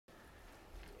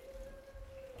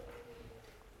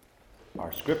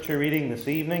Our scripture reading this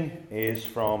evening is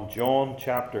from John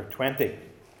chapter 20.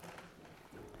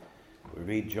 We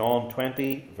read John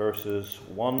 20 verses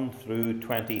 1 through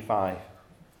 25.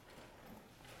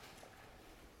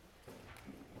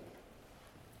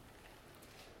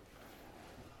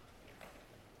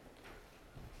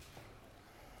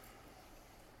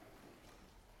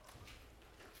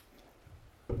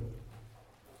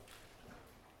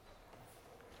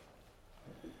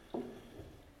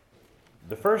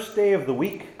 The first day of the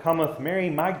week cometh Mary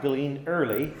Magdalene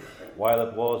early, while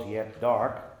it was yet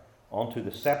dark, unto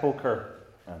the sepulchre,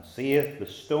 and seeth the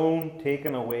stone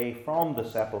taken away from the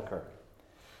sepulchre.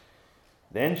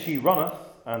 Then she runneth,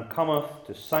 and cometh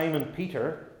to Simon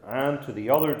Peter, and to the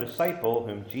other disciple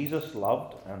whom Jesus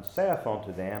loved, and saith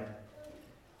unto them,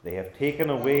 They have taken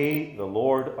away the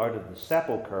Lord out of the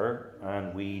sepulchre,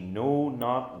 and we know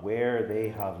not where they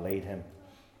have laid him.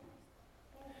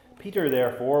 Peter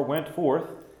therefore went forth,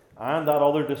 and that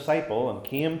other disciple, and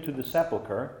came to the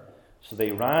sepulchre. So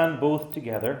they ran both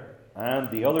together,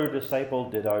 and the other disciple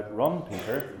did outrun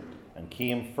Peter, and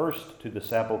came first to the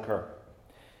sepulchre.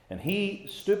 And he,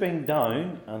 stooping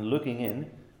down and looking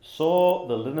in, saw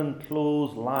the linen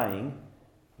clothes lying,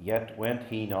 yet went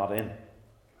he not in.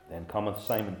 Then cometh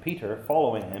Simon Peter,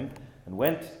 following him, and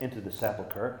went into the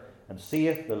sepulchre, and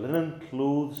seeth the linen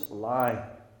clothes lie,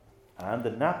 and the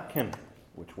napkin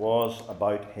which was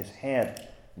about his head,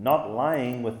 not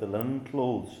lying with the linen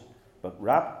clothes, but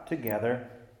wrapped together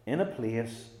in a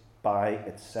place by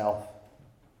itself.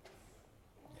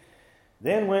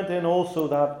 Then went in also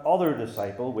that other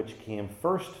disciple which came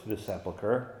first to the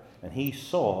sepulchre, and he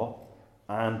saw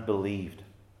and believed.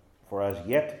 For as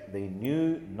yet they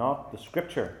knew not the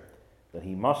scripture, that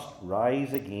he must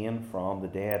rise again from the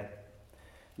dead.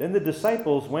 Then the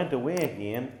disciples went away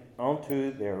again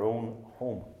unto their own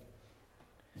home.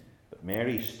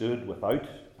 Mary stood without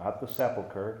at the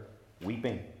sepulchre,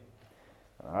 weeping.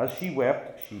 And as she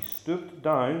wept, she stooped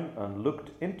down and looked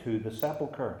into the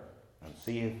sepulchre, and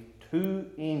seeth two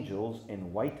angels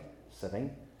in white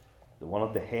sitting, the one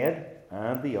at the head,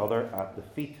 and the other at the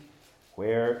feet,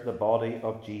 where the body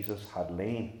of Jesus had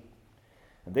lain.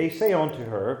 And they say unto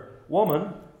her,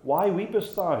 Woman, why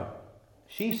weepest thou?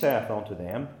 She saith unto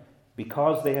them,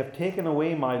 Because they have taken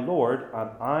away my Lord, and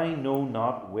I know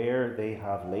not where they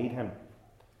have laid him.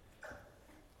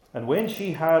 And when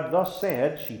she had thus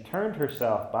said, she turned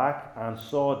herself back, and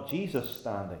saw Jesus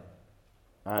standing,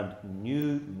 and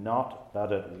knew not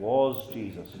that it was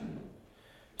Jesus.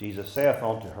 Jesus saith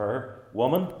unto her,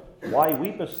 Woman, why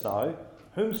weepest thou?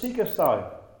 Whom seekest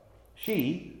thou?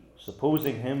 She,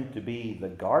 supposing him to be the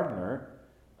gardener,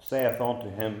 saith unto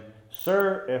him,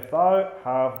 Sir, if thou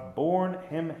have borne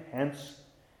him hence,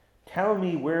 tell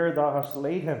me where thou hast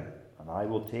laid him, and I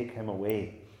will take him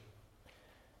away.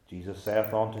 Jesus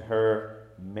saith unto her,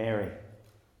 Mary.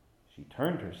 She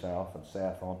turned herself and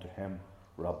saith unto him,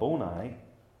 Rabboni,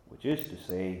 which is to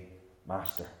say,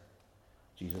 Master.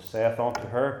 Jesus saith unto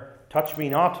her, Touch me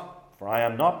not, for I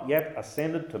am not yet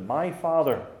ascended to my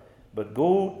Father, but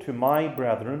go to my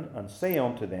brethren, and say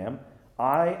unto them,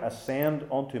 I ascend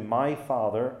unto my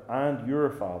Father and your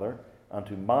Father, and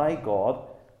to my God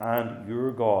and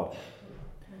your God.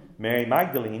 Mary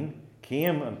Magdalene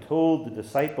came and told the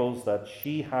disciples that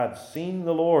she had seen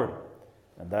the Lord,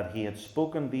 and that he had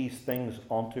spoken these things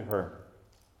unto her.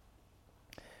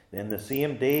 Then the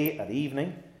same day at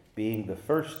evening, being the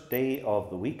first day of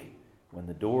the week, when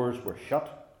the doors were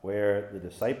shut, where the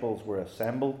disciples were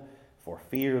assembled for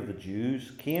fear of the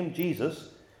Jews, came Jesus,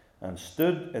 and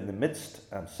stood in the midst,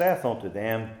 and saith unto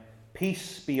them,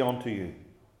 Peace be unto you.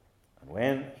 And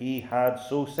when he had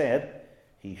so said,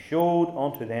 he showed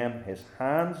unto them his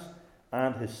hands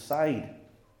and his side.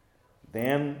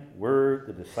 Then were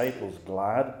the disciples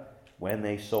glad when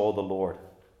they saw the Lord.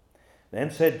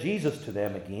 Then said Jesus to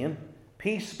them again,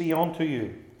 Peace be unto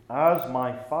you. As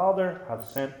my Father hath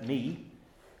sent me,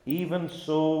 even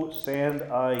so send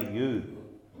I you.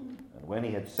 And when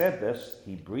he had said this,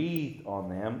 he breathed on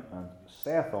them, and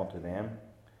saith unto them,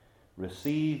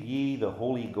 Receive ye the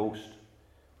Holy Ghost.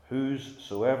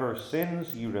 Whosoever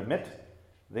sins ye remit,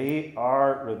 they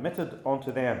are remitted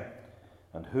unto them.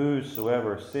 And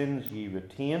whosoever sins ye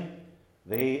retain,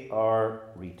 they are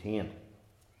retained.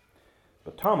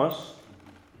 But Thomas,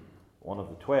 one of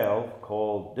the 12,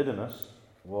 called Didymus,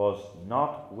 was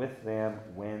not with them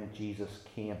when Jesus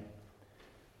came.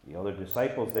 The other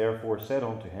disciples therefore said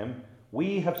unto him,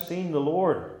 We have seen the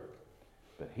Lord.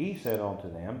 But he said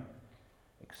unto them,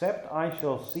 Except I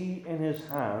shall see in his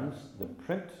hands the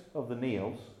print of the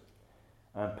nails,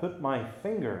 and put my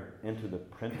finger into the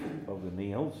print of the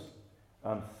nails,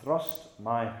 and thrust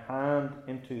my hand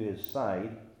into his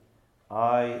side,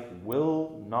 I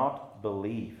will not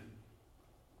believe.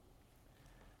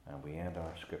 And we end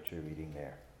our scripture reading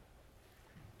there.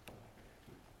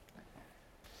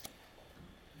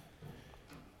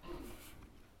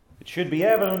 It should be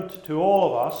evident to all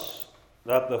of us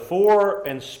that the four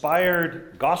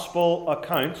inspired gospel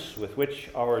accounts with which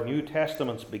our New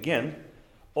Testaments begin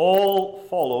all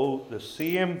follow the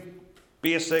same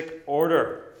basic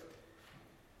order.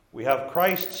 We have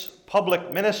Christ's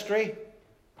public ministry,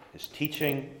 his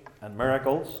teaching and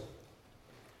miracles,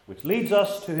 which leads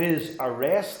us to his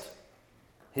arrest,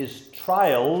 his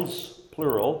trials,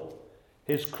 plural,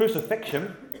 his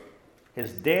crucifixion,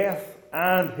 his death,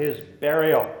 and his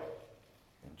burial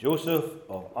in Joseph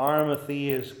of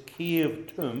Arimathea's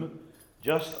cave tomb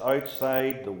just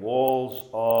outside the walls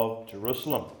of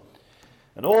Jerusalem.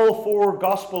 And all four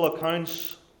gospel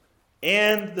accounts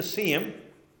end the same,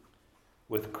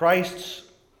 with Christ's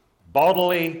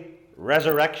bodily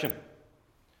resurrection,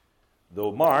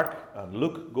 though Mark and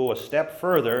Luke go a step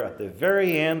further at the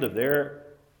very end of their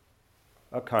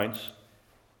accounts,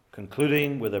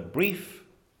 concluding with a brief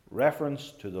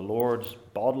reference to the Lord's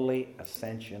bodily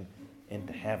ascension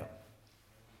into heaven.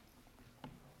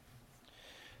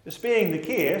 This being the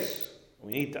case,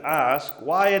 we need to ask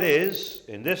why it is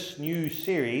in this new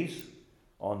series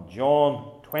on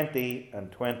John 20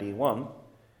 and 21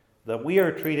 that we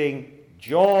are treating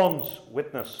John's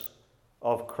witness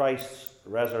of Christ's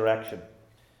resurrection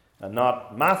and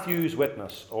not Matthew's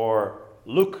witness or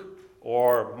Luke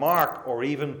or Mark, or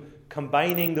even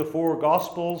combining the four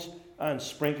Gospels and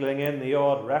sprinkling in the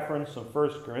odd reference in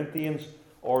 1 Corinthians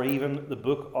or even the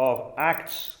book of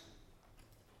Acts.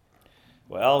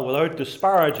 Well, without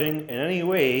disparaging in any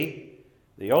way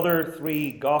the other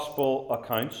three Gospel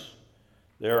accounts,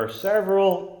 there are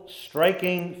several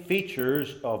striking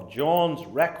features of John's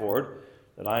record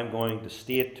that I'm going to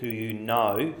state to you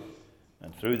now,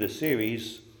 and through the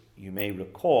series you may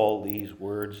recall these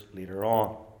words later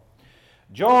on.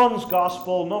 John's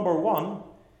Gospel, number 1,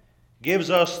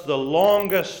 gives us the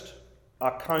longest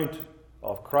account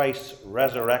of Christ's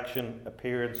resurrection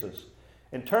appearances.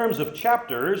 In terms of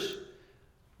chapters,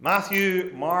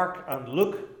 Matthew, Mark, and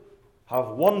Luke have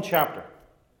one chapter.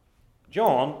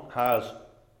 John has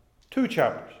 2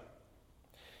 chapters.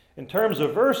 In terms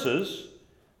of verses,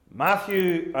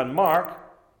 Matthew and Mark,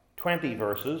 20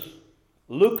 verses.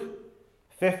 Luke,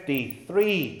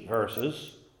 53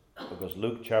 verses, because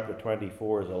Luke chapter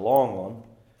 24 is a long one.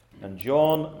 And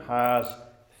John has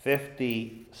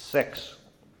 56.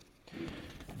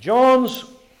 John's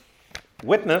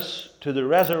witness to the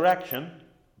resurrection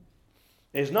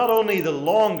is not only the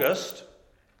longest,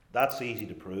 that's easy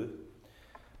to prove,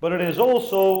 but it is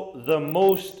also the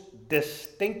most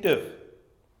distinctive.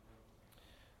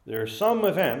 There are some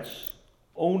events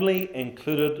only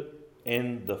included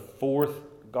in the 4th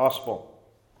Gospel.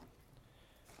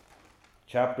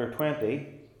 Chapter 20,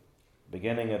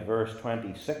 beginning at verse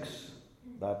 26,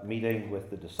 that meeting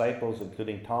with the disciples,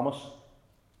 including Thomas,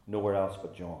 nowhere else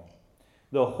but John.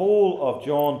 The whole of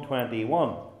John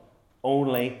 21,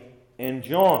 only in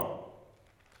John.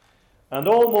 And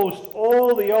almost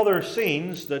all the other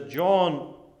scenes that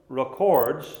John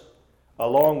records,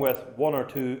 along with 1 or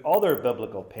 2 other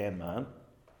biblical penmen,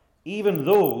 even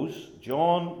those,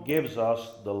 John gives us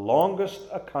the longest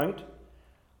account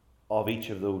of each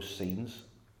of those scenes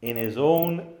in his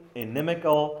own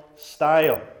inimical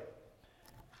style.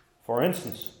 For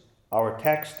instance, our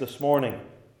text this morning,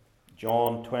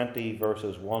 John 20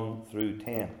 verses 1 through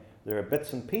 10. There are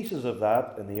bits and pieces of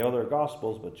that in the other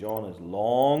Gospels, but John is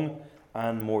long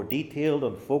and more detailed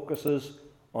and focuses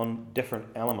on different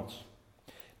elements.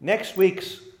 Next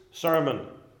week's sermon,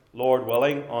 Lord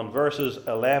willing, on verses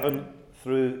 11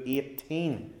 through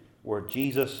 18, where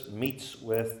Jesus meets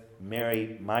with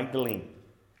Mary Magdalene,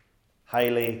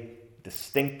 highly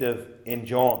distinctive in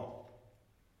John.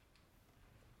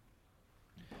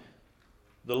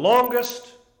 The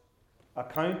longest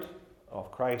account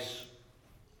of Christ's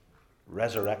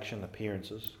resurrection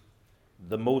appearances,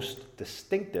 the most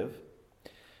distinctive.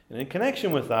 And in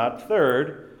connection with that,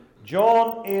 third,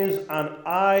 John is an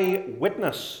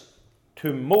eyewitness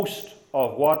to most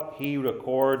of what he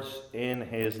records in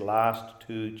his last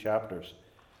 2 chapters.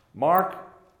 Mark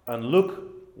and Luke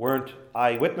weren't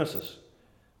eyewitnesses.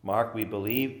 Mark, we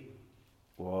believe,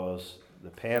 was the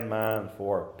penman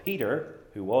for Peter,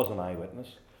 who was an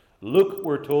eyewitness. Luke,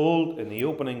 we're told in the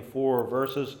opening 4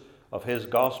 verses of his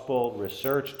gospel,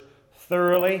 researched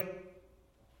thoroughly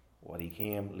what he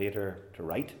came later to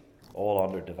write, all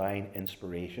under divine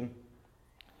inspiration.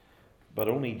 But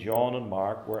only John and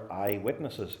Mark were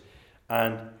eyewitnesses.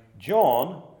 And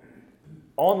John,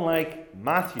 unlike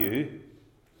Matthew,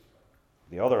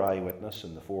 the other eyewitness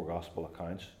in the four gospel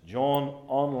accounts, John,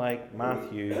 unlike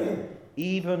Matthew,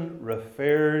 even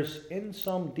refers in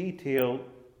some detail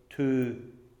to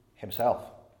himself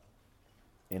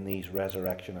in these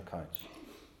resurrection accounts.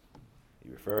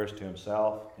 He refers to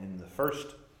himself in the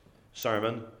first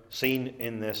sermon seen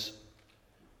in this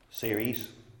series,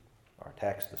 our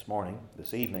text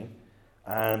this evening,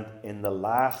 and in the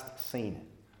last scene,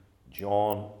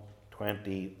 John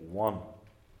 21,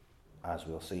 as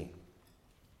we'll see.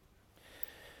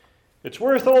 It's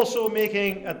worth also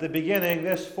making at the beginning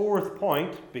this fourth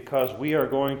point, because we are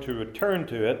going to return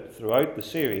to it throughout the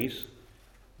series.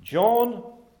 John,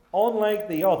 unlike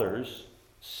the others,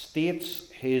 states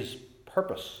his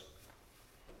purpose.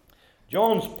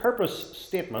 John's purpose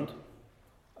statement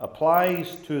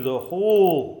applies to the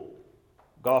whole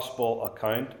gospel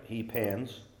account he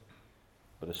pens,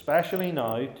 but especially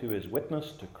now to his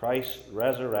witness to Christ's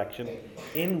resurrection,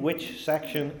 in which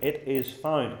section it is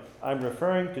found. I'm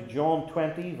referring to John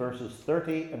 20, verses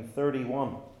 30 and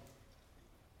 31.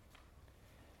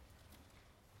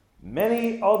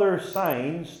 Many other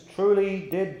signs truly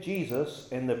did Jesus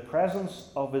in the presence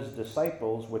of his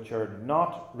disciples, which are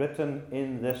not written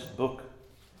in this book.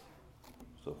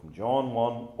 So from John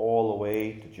 1 all the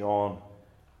way to John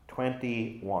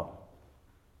 21.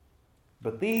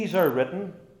 But these are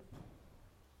written,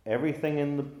 everything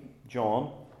in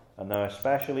John, and now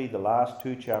especially the last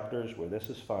two chapters where this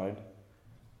is found,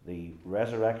 the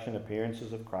resurrection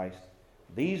appearances of Christ.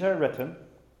 These are written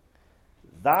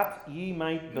that ye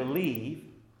might believe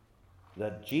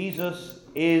that Jesus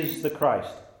is the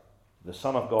Christ, the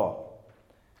Son of God,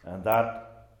 and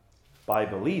that by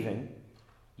believing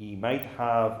ye might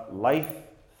have life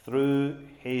through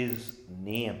his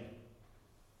name.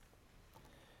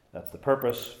 That's the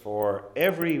purpose for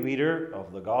every reader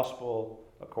of the Gospel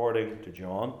according to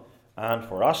John, and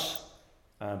for us,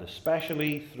 and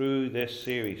especially through this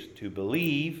series, to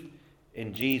believe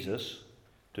in Jesus,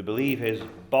 to believe his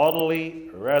bodily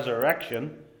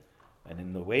resurrection, and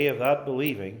in the way of that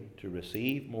believing, to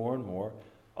receive more and more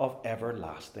of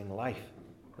everlasting life.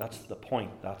 That's the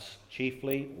point. That's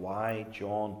chiefly why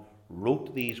John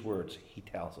wrote these words, he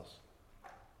tells us.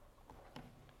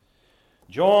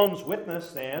 John's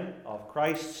witness, then, of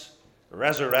Christ's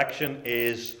resurrection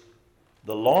is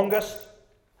the longest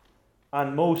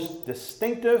and most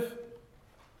distinctive,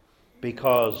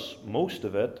 because most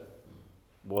of it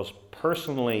was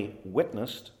personally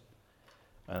witnessed,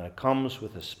 and it comes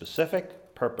with a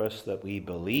specific purpose that we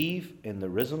believe in the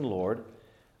risen Lord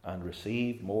and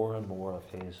receive more and more of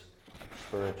his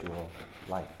spiritual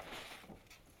life.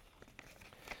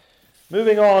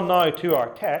 Moving on now to our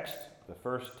text, the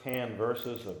first 10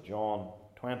 verses of John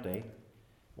 20,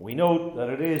 we note that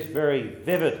it is very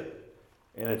vivid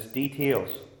in its details.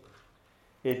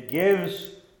 It gives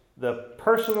the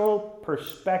personal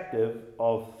perspective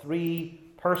of three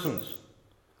persons.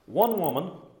 One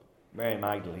woman, Mary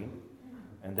Magdalene,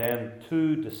 and then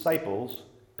two disciples,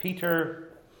 Peter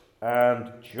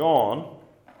and John,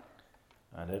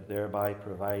 and it thereby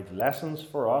provides lessons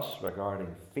for us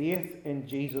regarding faith in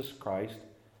Jesus Christ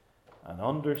and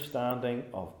understanding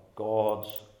of God's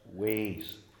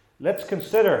ways. Let's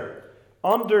consider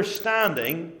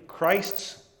understanding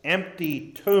Christ's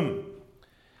empty tomb.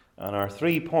 And our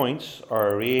 3 points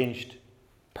are arranged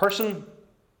person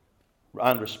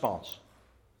and response.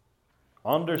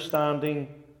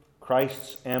 Understanding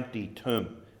Christ's empty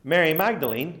tomb. Mary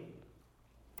Magdalene,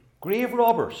 grave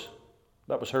robbers.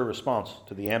 That was her response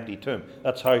to the empty tomb.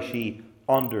 That's how she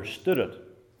understood it.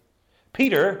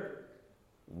 Peter,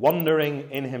 wondering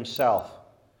in himself.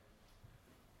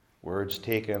 Words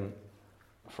taken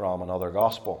from another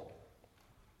gospel.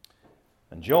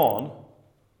 And John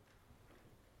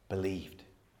believed.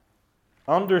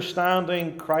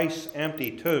 Understanding Christ's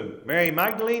empty tomb. Mary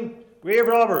Magdalene, grave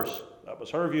robbers. That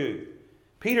was her view.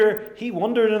 Peter, he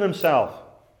wondered in himself.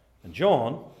 And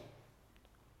John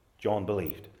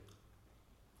believed.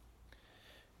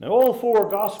 Now, all four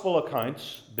gospel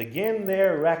accounts begin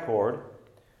their record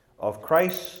of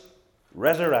Christ's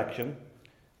resurrection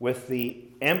with the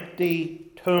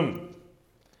empty tomb.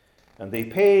 And they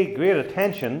pay great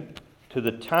attention to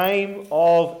the time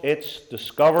of its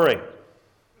discovery.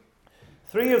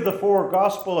 3 of the 4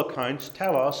 gospel accounts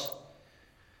tell us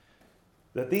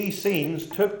that these scenes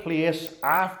took place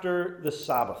after the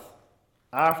Sabbath,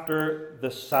 after the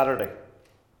Saturday.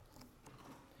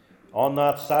 On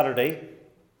that Saturday,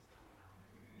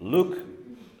 Luke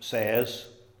says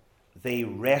they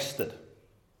rested,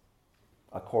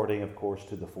 according, of course,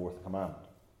 to the 4th commandment.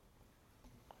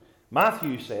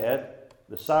 Matthew said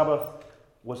the Sabbath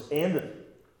was ended.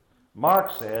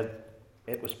 Mark said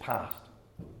it was past.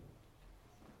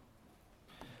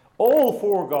 All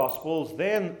four Gospels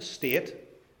then state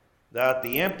that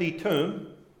the empty tomb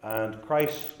and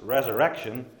Christ's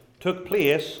resurrection took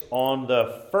place on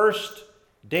the first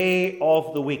day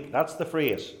of the week. That's the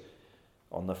phrase.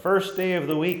 On the first day of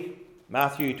the week.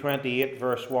 Matthew 28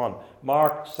 verse 1,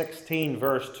 Mark 16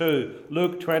 verse 2,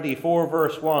 Luke 24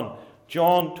 verse 1,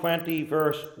 John 20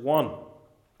 verse 1.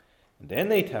 And then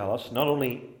they tell us not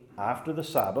only after the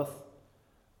Sabbath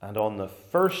and on the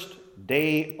first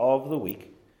day of the week,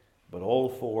 but all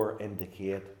four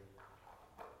indicate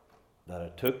that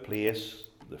it took place,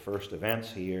 the first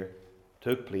events here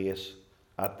took place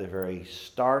at the very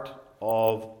start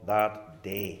of that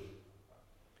day.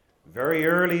 Very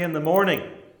early in the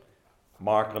morning,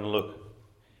 Mark and Luke.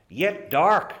 Yet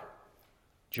dark,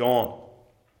 John.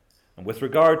 And with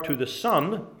regard to the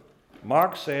sun,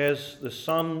 Mark says the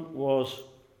sun was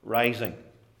rising.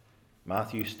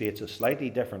 Matthew states it slightly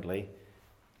differently.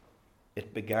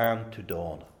 It began to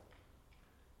dawn.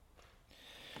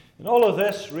 And all of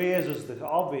this raises the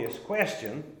obvious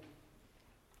question,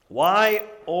 why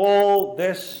all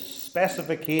this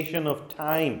specification of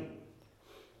time?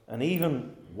 And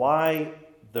even why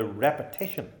the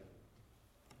repetition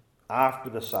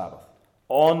after the Sabbath,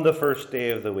 on the first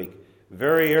day of the week?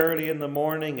 Very early in the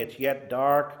morning, it's yet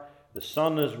dark, the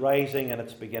sun is rising and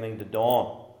it's beginning to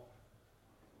dawn.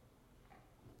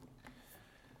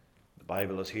 The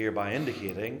Bible is hereby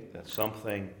indicating that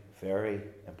something very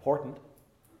important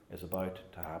is about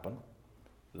to happen.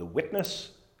 The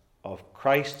witness of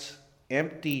Christ's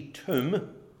empty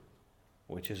tomb,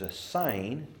 which is a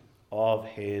sign of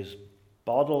his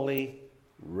bodily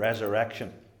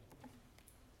resurrection.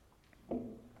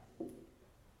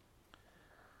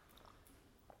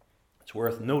 It's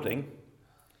worth noting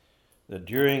that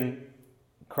during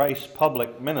Christ's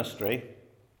public ministry,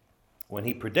 when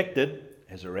he predicted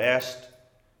his arrest,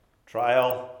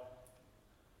 trial,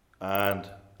 and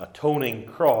atoning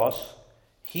cross,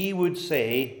 he would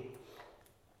say,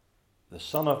 the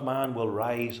Son of Man will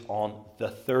rise on the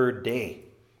third day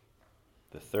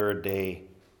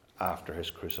after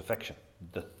his crucifixion,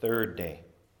 the third day.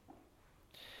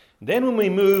 Then when we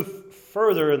move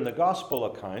further in the gospel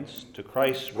accounts to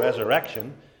Christ's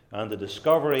resurrection and the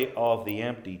discovery of the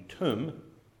empty tomb,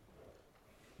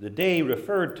 the day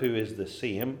referred to is the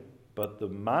same, but the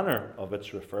manner of its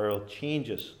referral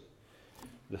changes.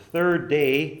 The third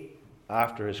day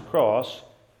after his cross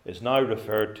is now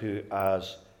referred to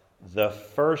as the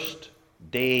first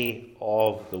day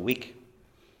of the week.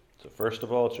 So first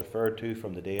of all, it's referred to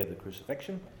from the day of the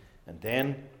crucifixion, and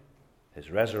then his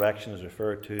resurrection is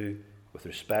referred to with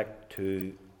respect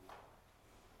to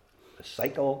the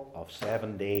cycle of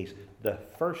 7 days, the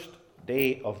first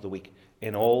day of the week,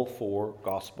 in all four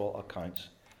gospel accounts,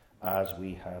 as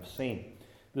we have seen.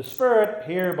 The Spirit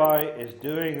hereby is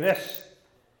doing this,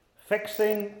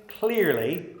 fixing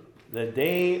clearly the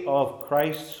day of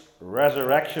Christ's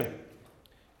resurrection,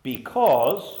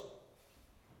 because,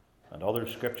 and other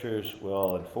scriptures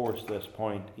will enforce this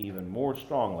point even more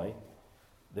strongly,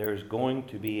 there's going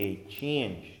to be a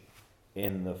change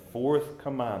in the fourth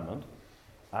commandment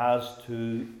as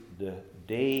to the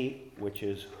day which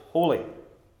is holy.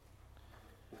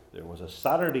 There was a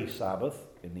Saturday Sabbath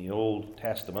in the Old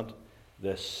Testament,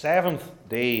 the seventh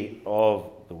day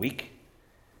of the week,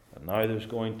 and now there's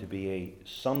going to be a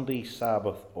Sunday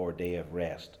Sabbath or day of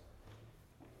rest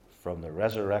from the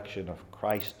resurrection of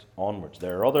Christ onwards.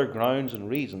 There are other grounds and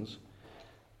reasons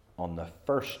on the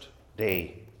first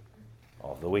day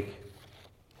of the week.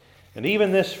 And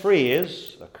even this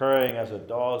phrase, occurring as it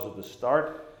does at the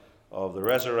start of the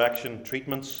resurrection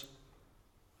treatments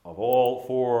of all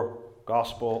four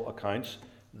gospel accounts,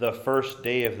 the first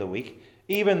day of the week,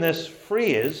 even this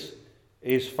phrase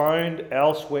is found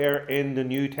elsewhere in the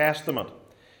New Testament.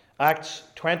 Acts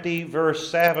 20 verse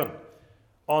 7.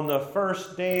 On the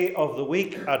first day of the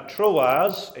week at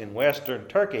Troas in western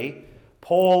Turkey,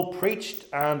 Paul preached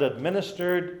and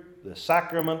administered the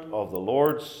sacrament of the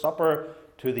Lord's Supper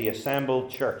to the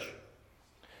assembled church.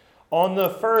 On the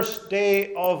first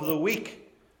day of the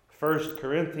week, 1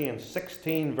 Corinthians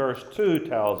 16 verse 2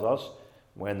 tells us,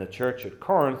 when the church at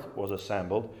Corinth was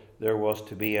assembled, there was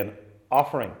to be an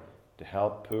offering to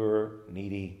help poor,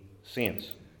 needy saints.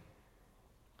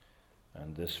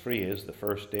 And this phrase, the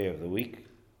first day of the week,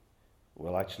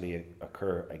 will actually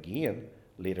occur again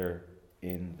later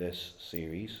in this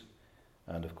series.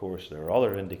 And of course, there are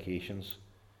other indications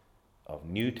of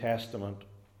New Testament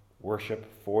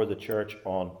worship for the church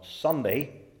on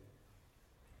Sunday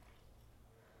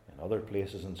in other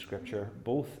places in Scripture,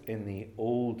 both in the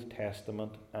Old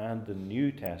Testament and the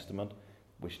New Testament,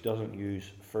 which doesn't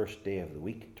use first day of the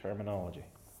week terminology.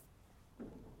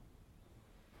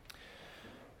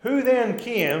 Who then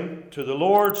came to the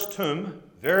Lord's tomb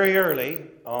very early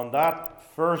on that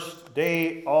first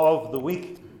day of the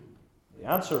week? The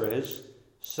answer is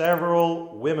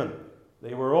several women.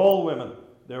 They were all women.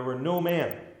 There were no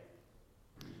men.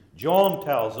 John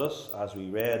tells us, as we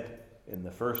read in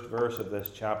the first verse of this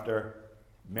chapter,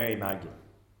 Mary Magdalene.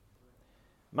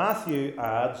 Matthew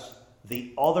adds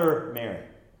the other Mary.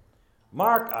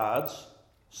 Mark adds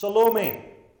Salome.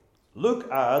 Luke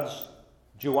adds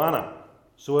Joanna.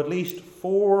 So at least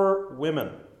 4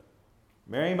 women.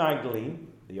 Mary Magdalene,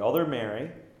 the other Mary,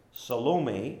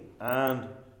 Salome, and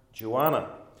Joanna.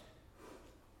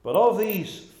 But of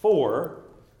these 4,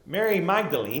 Mary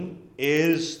Magdalene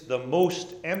is the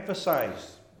most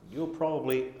emphasized. You'll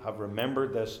probably have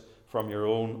remembered this from your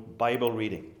own Bible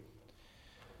reading.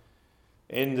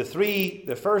 In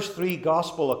the first 3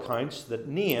 gospel accounts that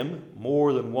name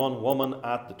more than one woman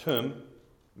at the tomb,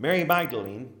 Mary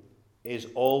Magdalene is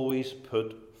always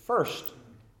put first.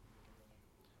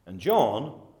 And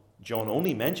John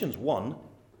only mentions one,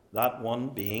 that one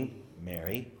being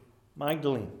Mary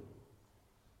Magdalene.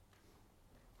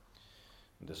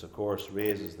 And this, of course,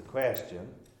 raises the question,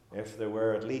 if there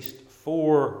were at least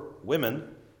 4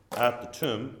 women at the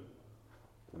tomb,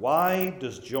 why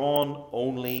does John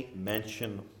only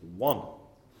mention one,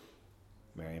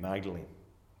 Mary Magdalene?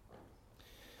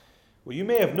 Well, you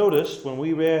may have noticed when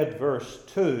we read verse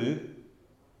 2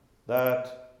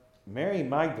 that Mary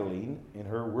Magdalene, in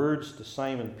her words to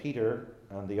Simon Peter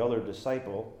and the other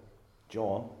disciple,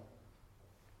 John,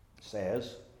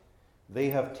 says, "They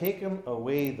have taken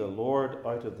away the Lord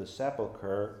out of the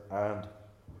sepulchre, and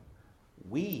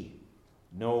we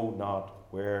know not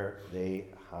where they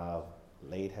have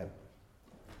laid him."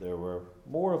 There were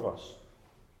more of us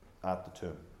at the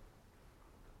tomb.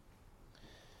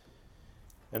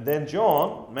 And then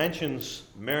John mentions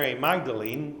Mary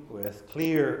Magdalene with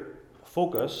clear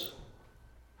focus,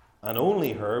 and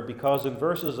only her, because in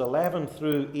verses 11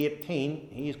 through 18,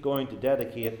 he's going to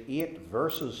dedicate 8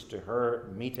 verses to her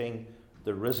meeting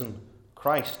the risen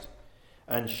Christ.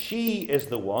 And she is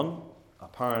the one,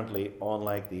 apparently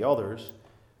unlike the others,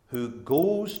 who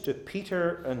goes to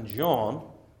Peter and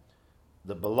John,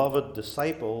 the beloved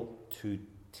disciple, to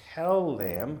tell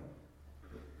them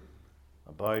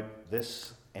about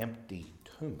this empty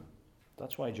tomb.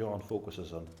 That's why John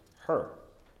focuses on her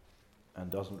and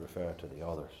doesn't refer to the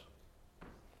others.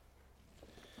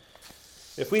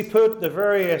 If we put the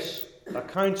various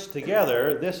accounts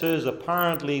together, this is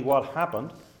apparently what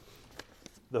happened.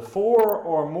 The 4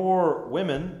 or more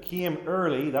women came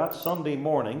early that Sunday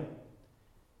morning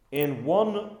in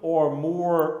 1 or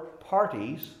more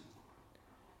parties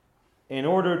in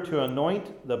order to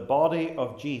anoint the body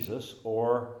of Jesus,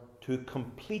 or to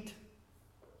complete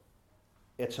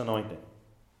its anointing.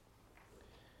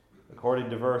 According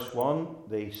to verse 1,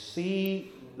 they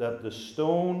see that the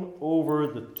stone over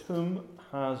the tomb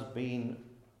has been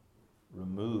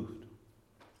removed.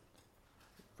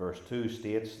 Verse 2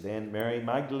 states, "Then Mary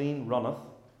Magdalene runneth,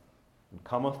 and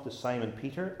cometh to Simon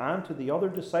Peter, and to the other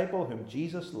disciple whom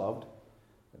Jesus loved,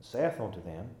 and saith unto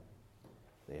them,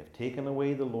 They have taken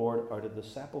away the Lord out of the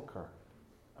sepulchre,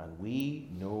 and we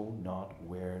know not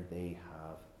where they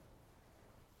have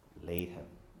laid him."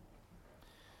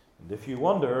 And if you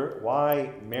wonder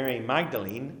why Mary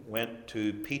Magdalene went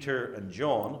to Peter and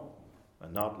John,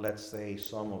 and not, let's say,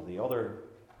 some of the other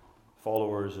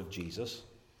followers of Jesus,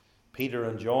 Peter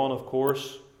and John, of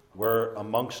course, were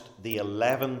amongst the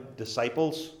 11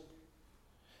 disciples.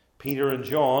 Peter and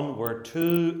John were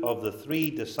 2 of the 3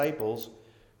 disciples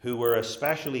who were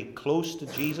especially close to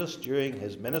Jesus during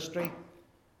his ministry,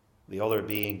 the other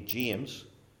being James.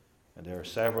 And there are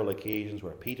several occasions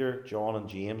where Peter, John, and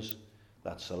James,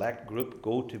 that select group,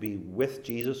 go to be with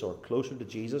Jesus or closer to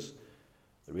Jesus.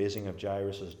 The raising of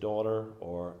Jairus' daughter,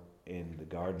 or in the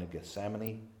Garden of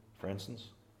Gethsemane, for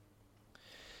instance.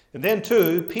 And then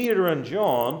too, Peter and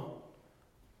John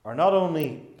are not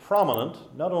only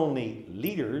prominent, not only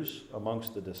leaders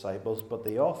amongst the disciples, but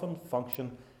they often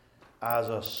function as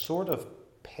a sort of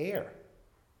pair.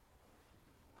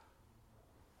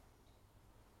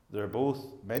 They're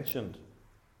both mentioned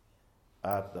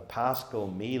at the Paschal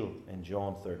meal in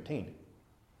John 13.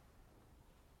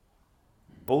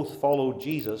 Both followed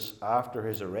Jesus after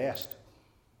his arrest,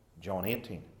 John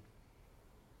 18.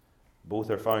 Both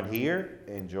are found here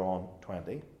in John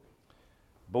 20.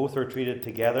 Both are treated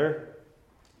together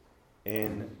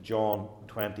in John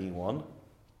 21.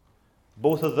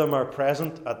 Both of them are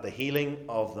present at the healing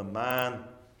of the man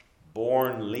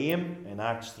born lame in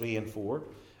Acts 3 and 4.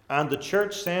 And the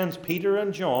church sends Peter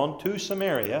and John to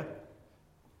Samaria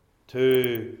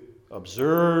to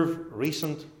observe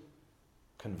recent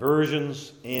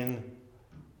conversions in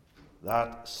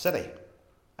that city.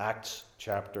 Acts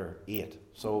chapter 8.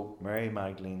 So Mary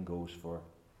Magdalene goes for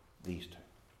these two.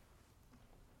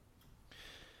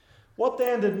 What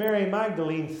then did Mary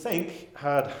Magdalene think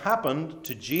had happened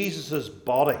to Jesus'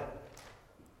 body?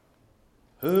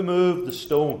 Who moved the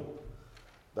stone?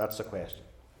 That's a question.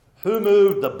 Who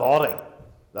moved the body?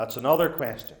 That's another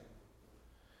question.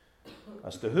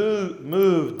 As to who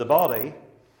moved the body,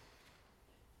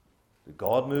 did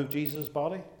God move Jesus'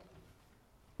 body?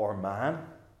 Or man?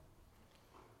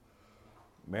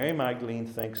 Mary Magdalene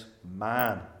thinks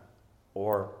man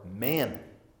or men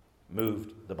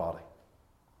moved the body.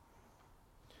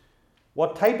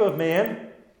 What type of men?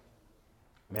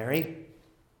 Mary?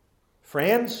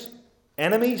 Friends?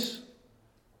 Enemies?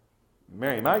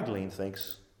 Mary Magdalene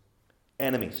thinks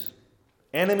enemies.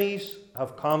 Enemies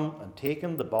have come and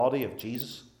taken the body of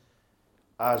Jesus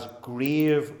as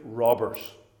grave robbers.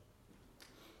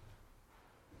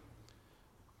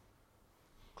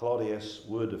 Claudius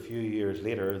would, a few years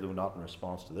later, though not in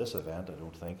response to this event, I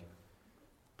don't think,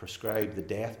 prescribe the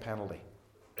death penalty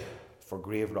for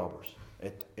grave robbers.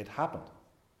 It happened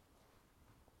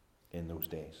in those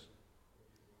days.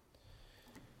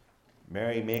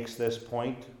 Mary makes this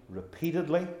point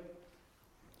repeatedly.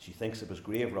 She thinks it was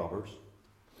grave robbers.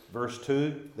 Verse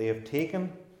 2, they have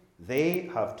taken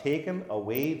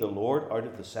away the Lord out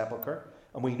of the sepulchre,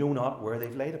 and we know not where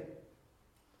they've laid him.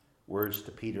 Words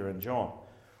to Peter and John.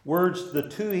 Words to the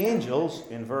two angels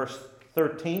in verse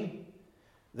 13.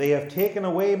 They have taken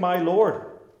away my Lord,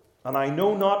 and I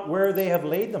know not where they have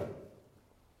laid them.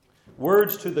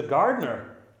 Words to the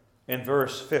gardener in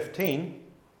verse 15.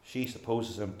 She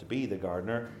supposes him to be the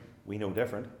gardener. We know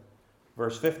different.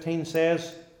 Verse 15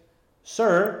 says,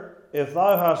 Sir, if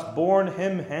thou hast borne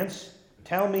him hence,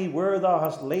 tell me where thou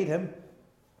hast laid him,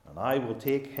 and I will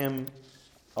take him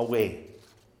away.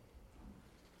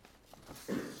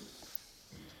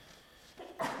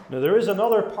 Now there is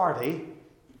another party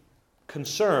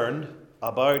concerned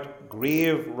about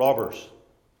grave robbers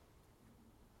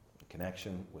in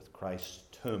connection with Christ's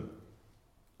tomb,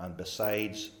 and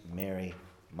besides Mary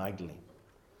Magdalene.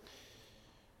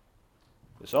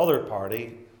 This other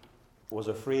party was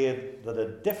afraid that a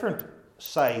different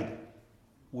side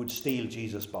would steal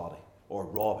Jesus' body or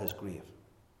rob his grave,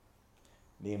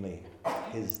 namely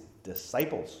his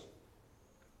disciples.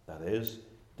 That is,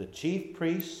 the chief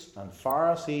priests and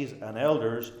Pharisees and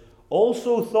elders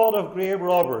also thought of grave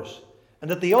robbers, and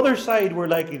that the other side were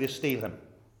likely to steal him.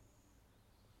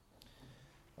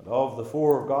 And of the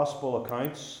four gospel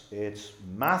accounts, it's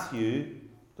Matthew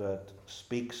that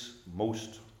speaks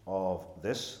most of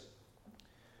this.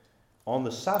 On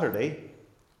the Saturday,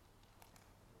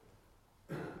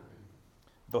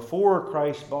 before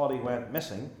Christ's body went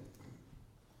missing,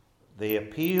 they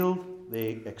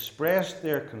expressed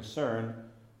their concern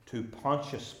to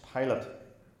Pontius Pilate.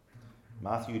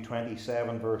 Matthew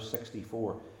 27, verse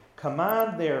 64.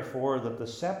 Command, therefore, that the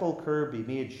sepulchre be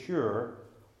made sure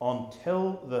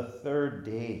until the third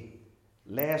day,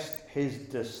 lest his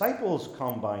disciples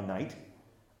come by night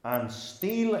and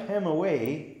steal him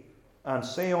away and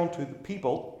say unto the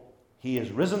people, He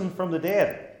is risen from the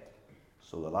dead.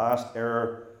 So the last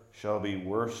error shall be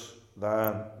worse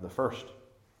than the first.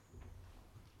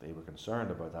 They were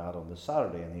concerned about that on the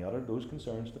Saturday, and they uttered those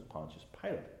concerns to Pontius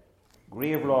Pilate.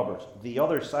 Grave robbers. The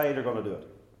other side are going to do it.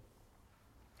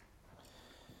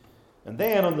 And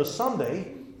then on the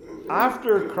Sunday,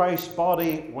 after Christ's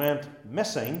body went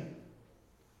missing,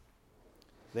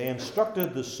 they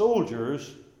instructed the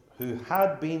soldiers who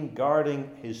had been guarding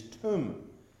his tomb.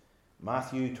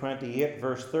 Matthew 28,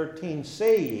 verse 13,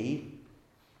 Say ye,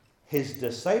 his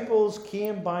disciples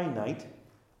came by night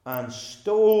and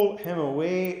stole him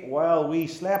away while we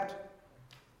slept.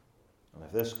 And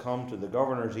if this come to the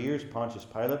governor's ears, Pontius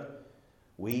Pilate,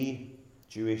 we,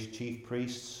 Jewish chief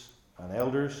priests and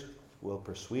elders, will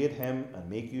persuade him and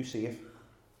make you safe.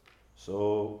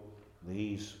 So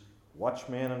these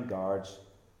watchmen and guards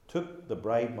took the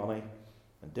bribe money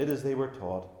and did as they were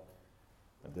taught.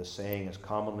 And this saying is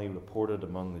commonly reported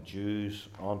among the Jews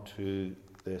unto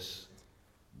this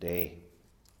day.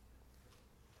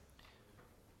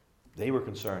 They were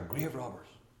concerned, grave robbers.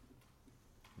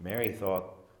 Mary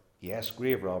thought, yes,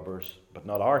 grave robbers, but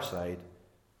not our side.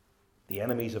 The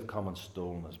enemies have come and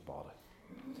stolen his body.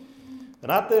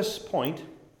 And at this point,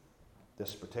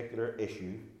 this particular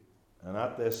issue, and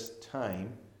at this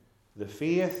time, the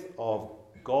faith of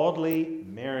godly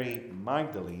Mary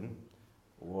Magdalene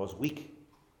was weak,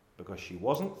 because she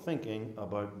wasn't thinking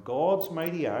about God's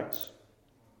mighty acts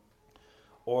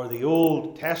or the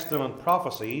Old Testament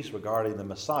prophecies regarding the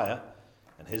Messiah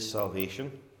and his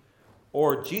salvation,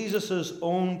 or Jesus'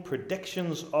 own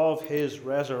predictions of his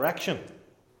resurrection.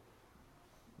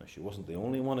 Now, she wasn't the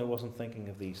only one who wasn't thinking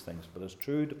of these things, but it's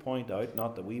true to point out,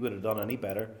 not that we would have done any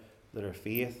better, that her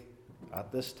faith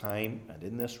at this time and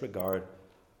in this regard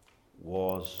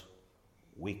was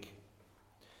weak.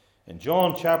 In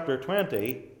John chapter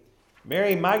 20,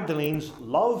 Mary Magdalene's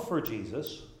love for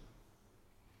Jesus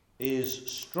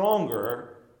is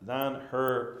stronger than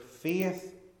her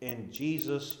faith in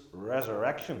Jesus'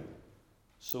 resurrection,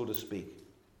 so to speak.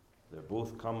 They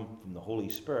both come from the Holy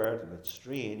Spirit, and it's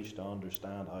strange to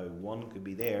understand how one could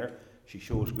be there. She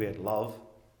shows great love,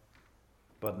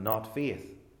 but not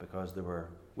faith, because there were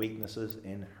weaknesses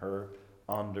in her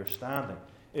understanding.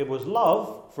 It was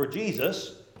love for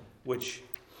Jesus which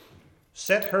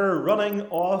set her running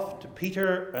off to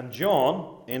Peter and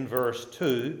John in verse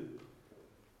 2,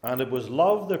 and it was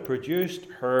love that produced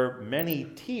her many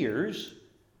tears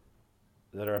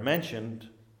that are mentioned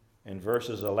in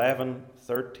verses 11,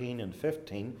 13, and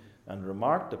 15, and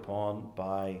remarked upon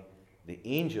by the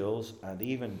angels and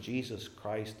even Jesus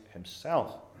Christ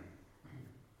himself.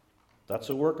 That's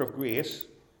a work of grace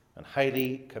and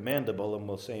highly commendable, and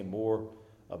we'll say more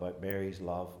about Mary's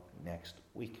love next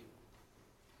week.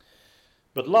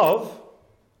 But love,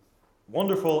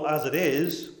 wonderful as it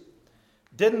is,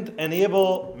 didn't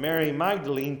enable Mary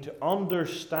Magdalene to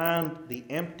understand the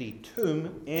empty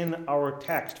tomb in our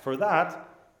text. For that,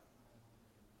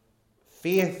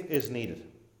 faith is needed.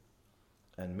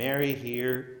 And Mary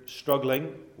here,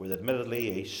 struggling with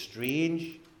admittedly a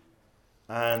strange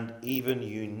and even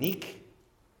unique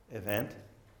event,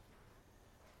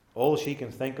 all she can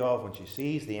think of when she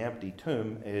sees the empty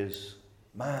tomb is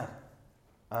man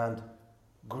and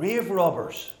grave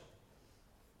robbers.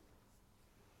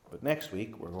 But next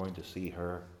week we're going to see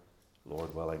her,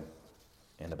 Lord willing,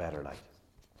 in a better light.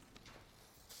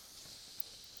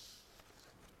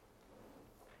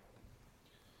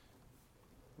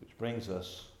 Which brings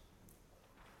us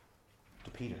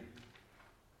to Peter.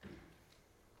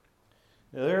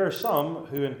 Now, there are some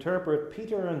who interpret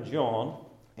Peter and John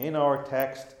in our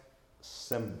text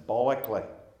symbolically.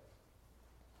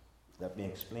 Let me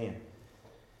explain.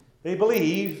 They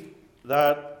believe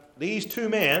that these two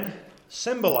men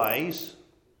symbolize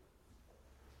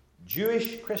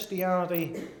Jewish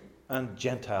Christianity and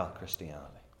Gentile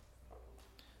Christianity.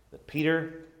 That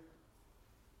Peter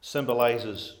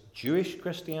symbolizes Jewish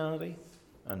Christianity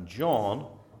and John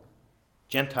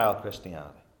Gentile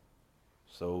Christianity.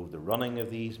 So the running of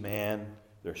these men,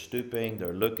 they're stooping,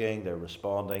 they're looking, they're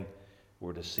responding.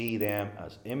 We're to see them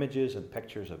as images and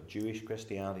pictures of Jewish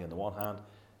Christianity on the one hand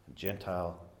and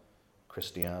Gentile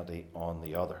Christianity on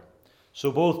the other.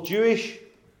 So both Jewish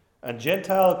and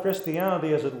Gentile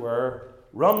Christianity, as it were,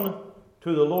 run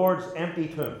to the Lord's empty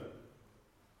tomb.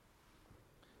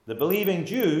 The believing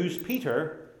Jews,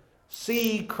 Peter,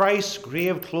 see Christ's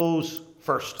grave clothes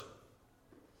first.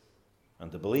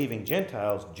 And the believing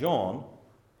Gentiles, John,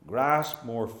 grasp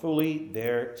more fully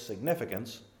their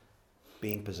significance,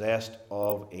 being possessed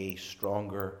of a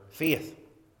stronger faith.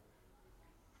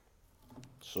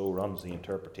 So runs the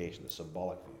interpretation, the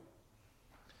symbolic view.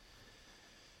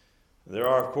 There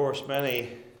are, of course, many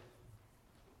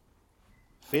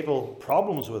fatal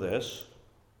problems with this.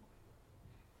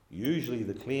 Usually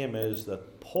the claim is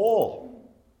that Paul,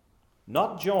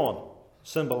 not John,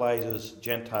 symbolizes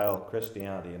Gentile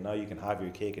Christianity. And now you can have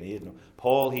your cake and eat it.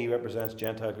 Paul, he represents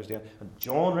Gentile Christianity. And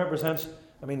John represents,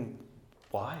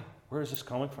 why? Where is this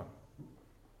coming from?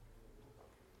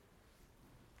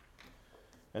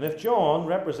 And if John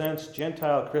represents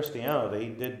Gentile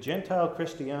Christianity, did Gentile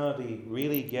Christianity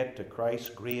really get to Christ's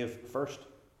grave first?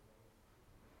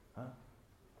 And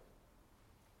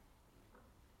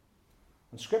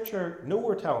Scripture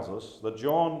nowhere tells us that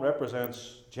John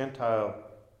represents Gentile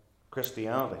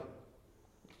Christianity.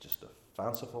 It's just a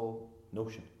fanciful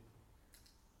notion.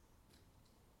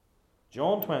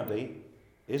 John 20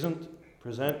 isn't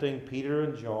presenting Peter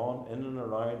and John in and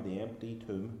around the empty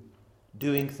tomb,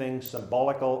 doing things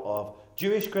symbolical of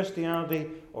Jewish Christianity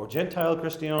or Gentile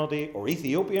Christianity or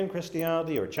Ethiopian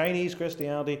Christianity or Chinese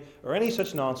Christianity or any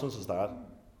such nonsense as that.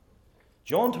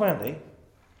 John 20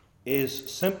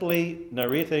 is simply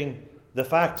narrating the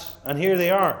facts, and here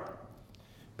they are.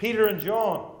 Peter and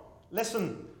John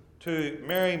listen to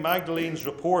Mary Magdalene's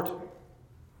report.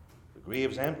 The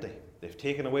grave's empty. They've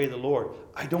taken away the Lord.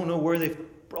 I don't know where they've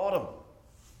brought him.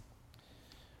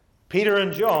 Peter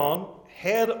and John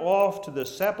head off to the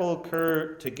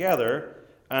sepulchre together,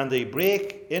 and they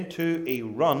break into a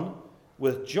run,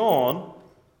 with John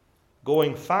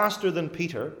going faster than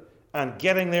Peter and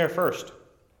getting there first.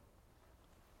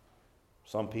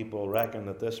 Some people reckon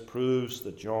that this proves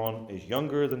that John is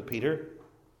younger than Peter,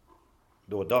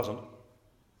 though it doesn't.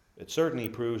 It certainly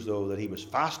proves, though, that he was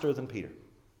faster than Peter.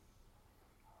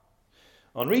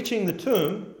 On reaching the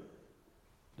tomb,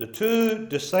 the two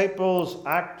disciples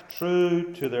act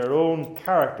true to their own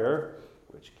character,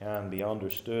 which can be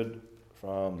understood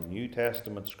from New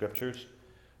Testament scriptures.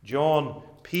 John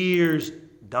peers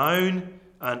down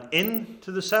and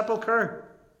into the sepulchre.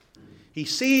 He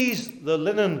sees the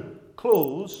linen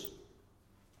clothes,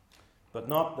 but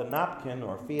not the napkin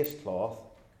or face cloth.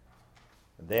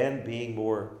 And then, being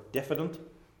more diffident,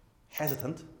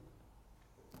 hesitant,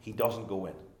 he doesn't go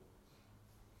in.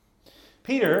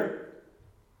 Peter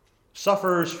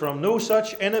suffers from no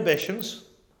such inhibitions.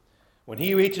 When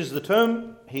he reaches the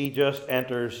tomb, he just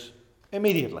enters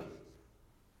immediately.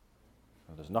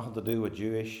 It has nothing to do with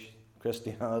Jewish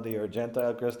Christianity or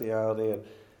Gentile Christianity,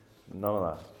 none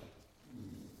of that.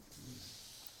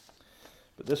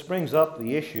 But this brings up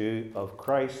the issue of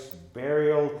Christ's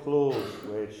burial clothes,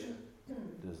 which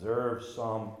deserves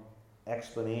some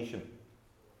explanation.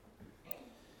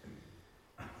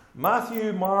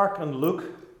 Matthew, Mark, and Luke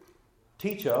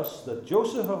teach us that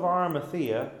Joseph of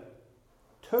Arimathea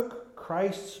took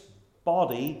Christ's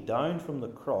body down from the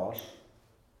cross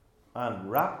and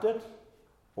wrapped it,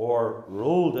 or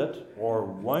rolled it, or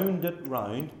wound it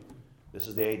round. This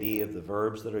is the idea of the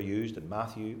verbs that are used in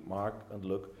Matthew, Mark, and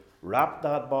Luke. Wrapped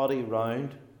that body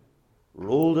round,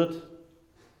 rolled it,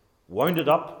 wound it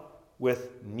up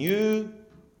with new,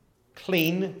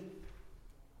 clean,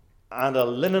 and a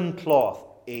linen cloth.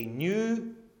 A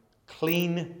new,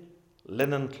 clean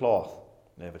linen cloth.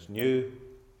 Now, if it's new,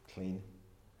 clean,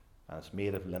 and it's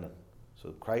made of linen. So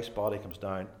Christ's body comes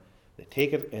down, they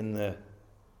take it in the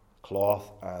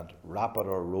cloth and wrap it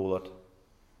or roll it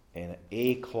in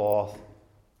a cloth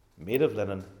made of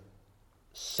linen,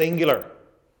 singular.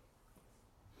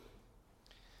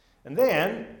 And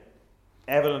then,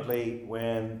 evidently,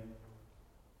 when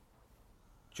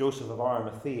Joseph of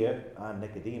Arimathea and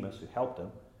Nicodemus, who helped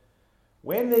him,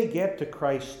 when they get to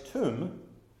Christ's tomb,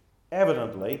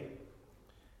 evidently,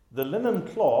 the linen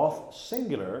cloth,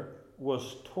 singular,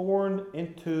 was torn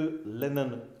into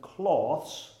linen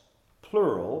cloths,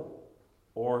 plural,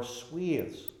 or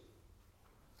swathes.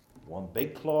 One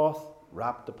big cloth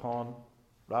wrapped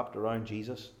around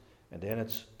Jesus, and then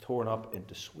it's torn up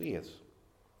into swathes,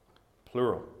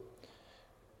 plural.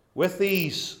 With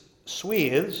these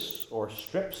swathes, or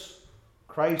strips,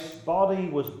 Christ's body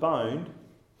was bound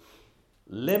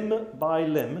limb by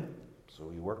limb.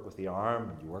 So you work with the arm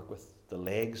and you work with the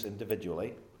legs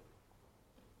individually.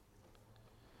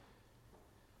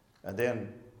 And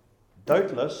then,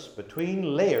 doubtless,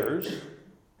 between layers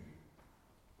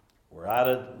were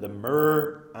added the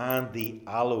myrrh and the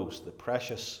aloes, the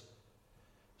precious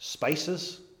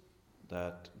spices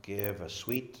that give a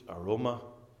sweet aroma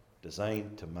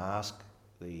designed to mask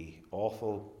the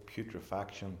awful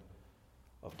putrefaction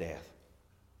of death.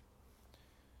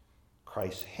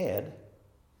 Christ's head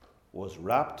was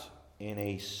wrapped in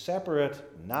a separate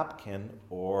napkin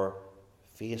or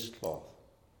face cloth.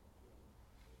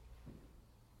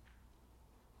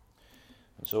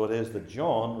 And so it is that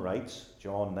John writes,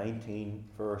 John 19,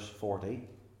 verse 40,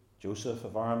 Joseph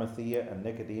of Arimathea and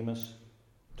Nicodemus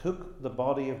took the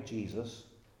body of Jesus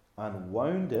and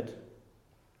wound it,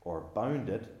 or bound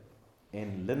it,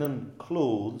 in linen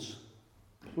clothes,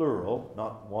 plural,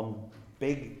 not one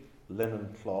big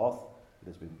linen cloth. It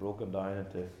has been broken down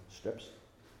into strips,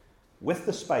 with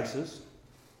the spices,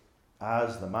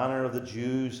 as the manner of the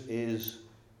Jews is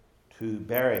to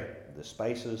bury. The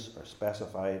spices are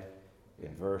specified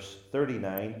in verse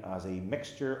 39 as a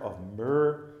mixture of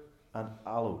myrrh and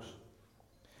aloes.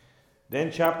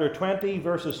 Then chapter 20,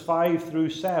 verses 5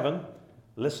 through 7,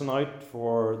 listen out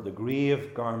for the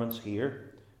grave garments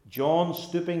here. John,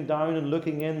 stooping down and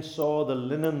looking in, saw the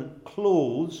linen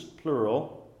clothes,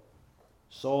 plural,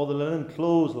 saw the linen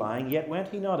clothes lying, yet went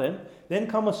he not in. Then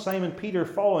cometh Simon Peter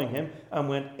following him, and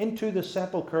went into the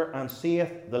sepulchre, and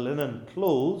seeth the linen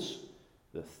clothes,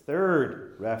 the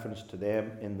third reference to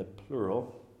them in the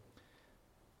plural.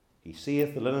 He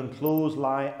seeth the linen clothes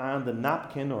lie, and the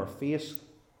napkin or face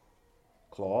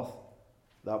cloth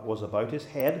that was about his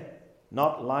head,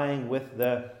 not lying with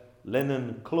the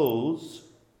linen clothes,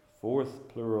 fourth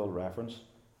plural reference,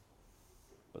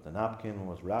 but the napkin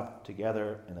was wrapped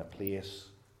together in a place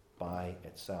by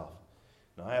itself.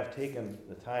 Now, I have taken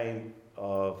the time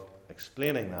of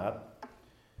explaining that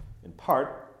in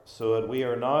part so that we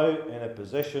are now in a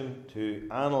position to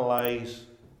analyse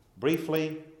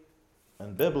briefly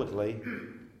and biblically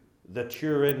the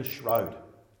Turin Shroud.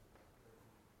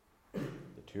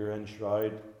 The Turin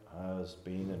Shroud has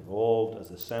been involved as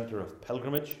the centre of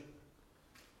pilgrimage,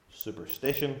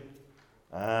 superstition,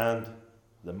 and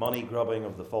the money grubbing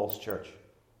of the false church.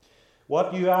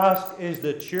 What you ask is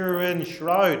the Turin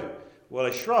shroud. Well,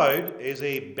 a shroud is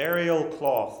a burial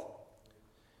cloth.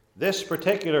 This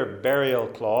particular burial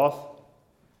cloth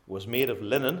was made of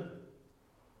linen,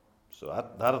 so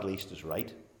that at least is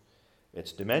right.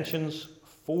 Its dimensions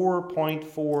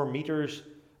 4.4 meters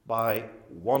by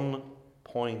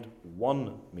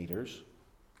 1.1 meters.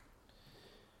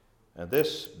 And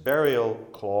this burial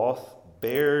cloth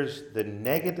bears the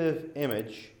negative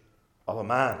image of a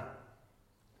man.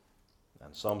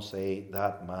 And some say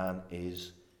that man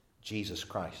is Jesus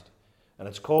Christ. And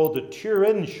it's called the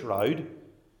Turin shroud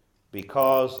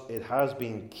because it has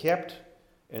been kept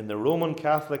in the Roman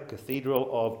Catholic Cathedral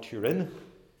of Turin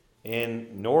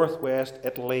in northwest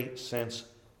Italy since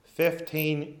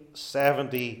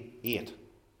 1578.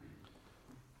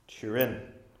 Turin,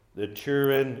 the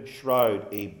Turin shroud,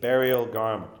 a burial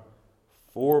garment,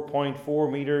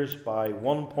 4.4 meters by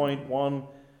 1.1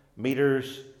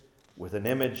 meters, with an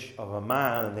image of a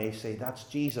man, and they say that's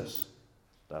Jesus.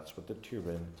 That's what the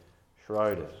Turin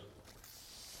shroud is.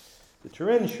 The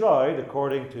Turin shroud,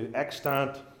 according to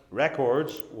extant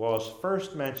records, was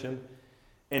first mentioned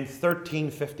in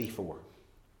 1354.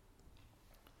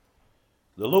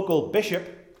 The local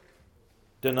bishop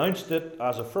denounced it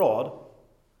as a fraud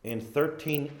in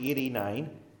 1389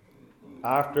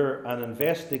 after an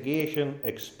investigation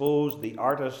exposed the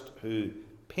artist who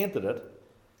painted it,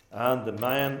 and the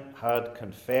man had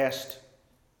confessed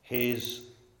his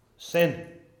sin.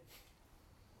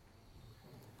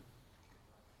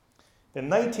 In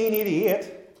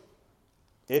 1988,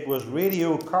 it was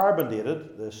radiocarbon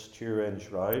dated, this Turin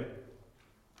shroud,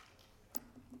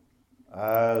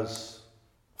 as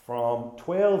from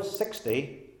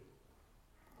 1260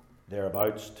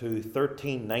 thereabouts to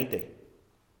 1390.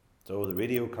 So the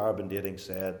radiocarbon dating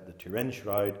said the Turin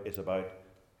shroud is about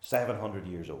 700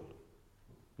 years old.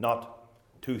 Not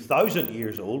 2,000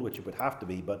 years old, which it would have to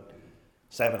be, but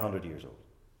 700 years old.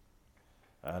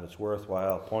 And it's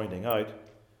worthwhile pointing out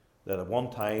that at one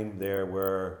time there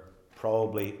were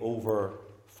probably over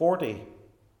 40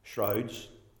 shrouds,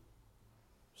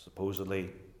 supposedly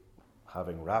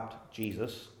having wrapped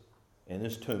Jesus in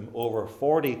his tomb, over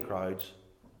 40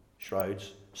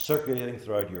 shrouds circulating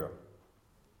throughout Europe.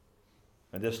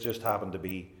 And this just happened to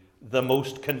be the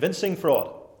most convincing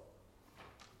fraud.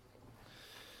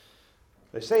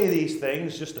 They say these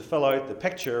things just to fill out the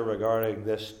picture regarding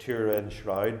this Turin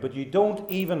shroud, but you don't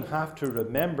even have to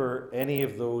remember any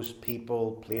of those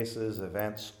people, places,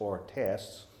 events, or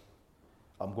tests.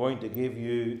 I'm going to give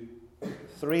you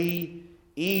 3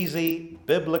 easy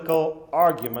biblical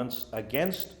arguments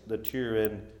against the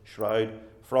Turin shroud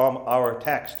from our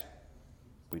text.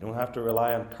 We don't have to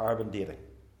rely on carbon dating.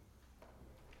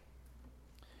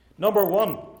 Number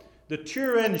 1, the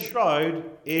Turin shroud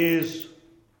is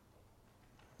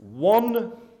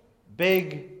one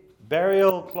big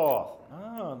burial cloth.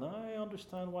 Now I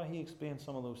understand why he explained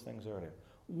some of those things earlier.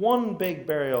 One big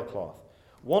burial cloth,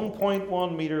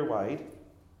 1.1 meter wide,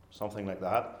 something like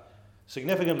that,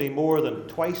 significantly more than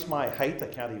twice my height. I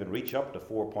can't even reach up to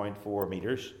 4.4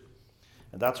 meters.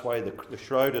 And that's why the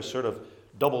shroud is sort of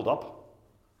doubled up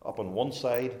on one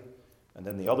side, and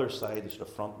then the other side is sort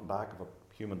of front and back of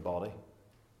a human body.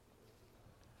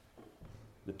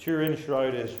 The Turin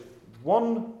shroud is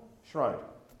one shroud.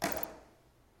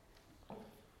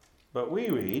 But we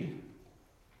read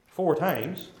 4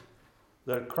 times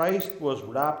that Christ was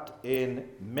wrapped in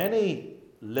many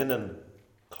linen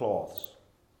cloths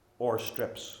or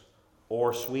strips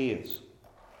or swathes.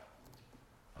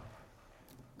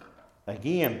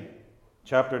 Again,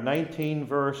 chapter 19,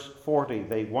 verse 40,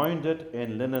 they wound it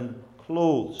in linen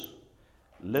clothes.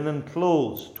 Linen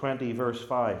clothes, 20, verse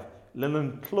 5.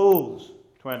 Linen clothes,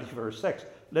 20, verse 6.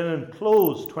 Linen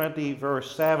clothes, 20,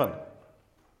 verse 7.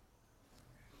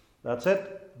 That's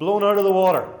it. Blown out of the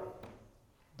water.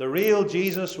 The real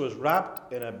Jesus was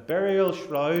wrapped in a burial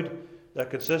shroud that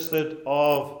consisted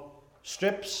of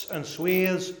strips and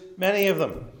swathes, many of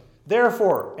them.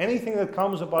 Therefore, anything that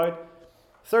comes about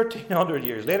 1,300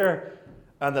 years later,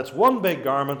 and that's one big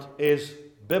garment, is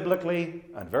biblically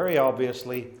and very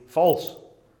obviously false.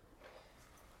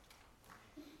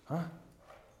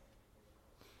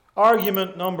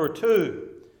 Argument number 2.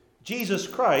 Jesus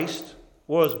Christ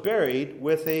was buried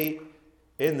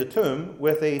in the tomb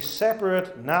with a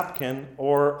separate napkin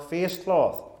or face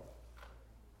cloth.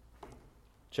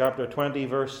 Chapter 20,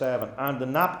 verse 7. And the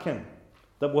napkin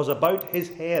that was about his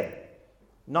head,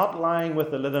 not lying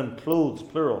with the linen clothes,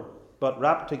 plural, but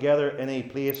wrapped together in a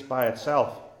place by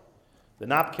itself. The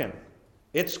napkin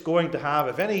It's going to have,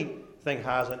 if anything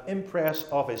has an impress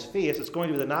of his face, it's going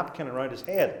to be the napkin around his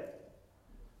head.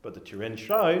 But the Turin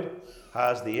shroud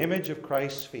has the image of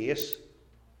Christ's face,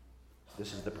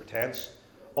 this is the pretense,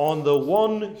 on the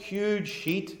one huge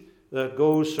sheet that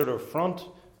goes sort of front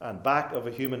and back of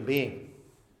a human being.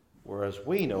 Whereas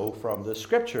we know from the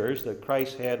scriptures that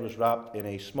Christ's head was wrapped in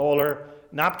a smaller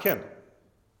napkin.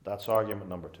 That's argument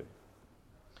number 2.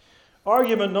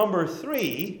 Argument number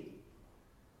 3,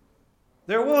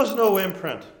 there was no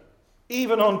imprint,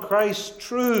 even on Christ's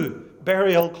true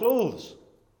burial clothes.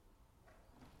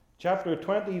 Chapter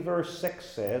 20, verse 6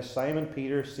 says, Simon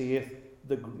Peter saith,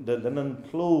 the linen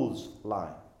clothes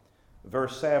lie.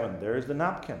 Verse 7, there is the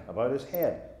napkin about his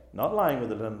head, not lying with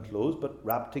the linen clothes, but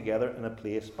wrapped together in a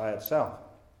place by itself.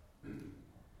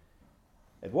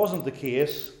 It wasn't the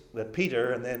case that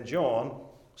Peter and then John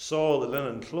saw the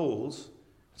linen clothes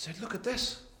and said, look at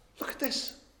this, look at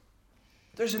this.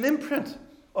 There's an imprint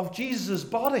of Jesus'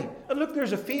 body. And look,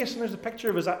 there's a face and there's a picture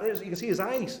of his eyes. You can see his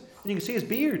eyes and you can see his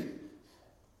beard.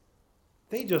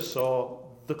 They just saw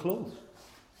the clothes.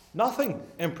 Nothing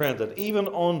imprinted, even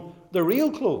on the real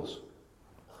clothes.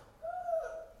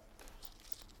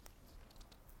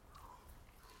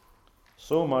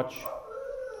 So much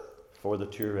for the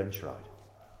Turin shroud.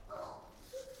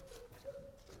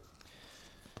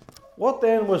 What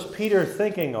then was Peter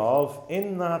thinking of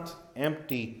in that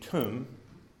empty tomb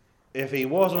if he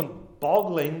wasn't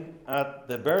boggling at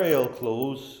the burial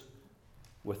clothes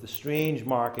with the strange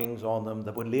markings on them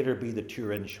that would later be the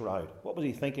Turin shroud? What was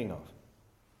he thinking of?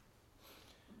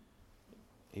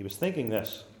 He was thinking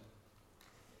this.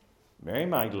 Mary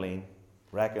Magdalene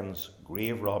reckons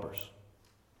grave robbers.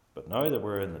 But now that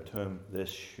we're in the tomb, this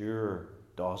sure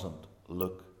doesn't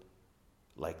look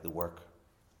like the work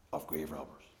of grave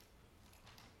robbers.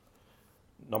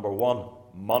 Number 1,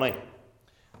 money.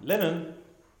 Linen,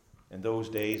 in those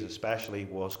days especially,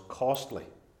 was costly.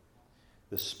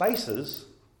 The spices,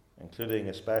 including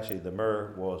especially the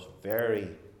myrrh, was very,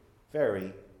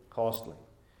 very costly.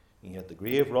 And yet the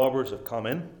grave robbers have come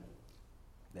in,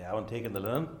 they haven't taken the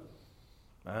linen,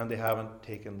 and they haven't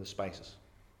taken the spices.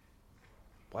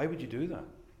 Why would you do that?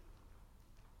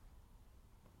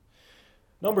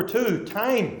 Number 2,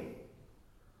 time.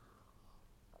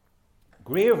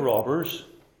 Grave robbers,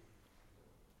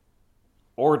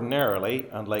 ordinarily,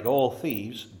 and like all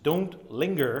thieves, don't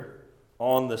linger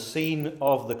on the scene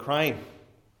of the crime.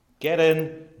 Get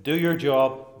in, do your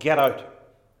job, get out.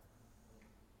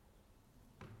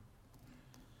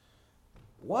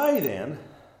 Why then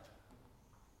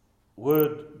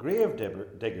would grave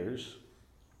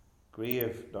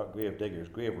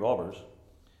robbers,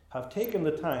 have taken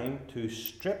the time to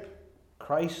strip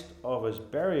Christ of his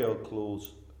burial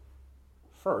clothes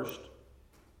first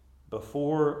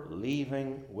before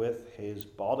leaving with his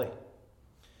body?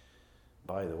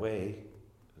 By the way,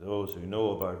 those who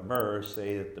know about myrrh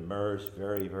say that the myrrh is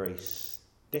very, very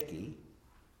sticky,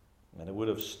 and it would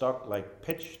have stuck like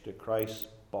pitch to Christ's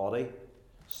body,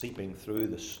 seeping through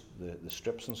the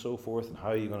strips and so forth. And how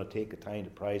are you going to take the time to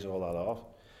prise all that off?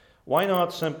 Why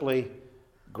not simply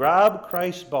grab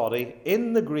Christ's body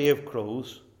in the grave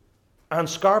clothes and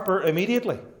scarper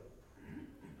immediately?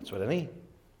 That's what any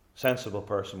sensible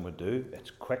person would do.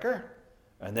 It's quicker.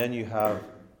 And then you have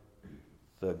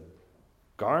the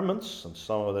garments and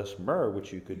some of this myrrh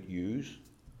which you could use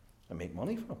and make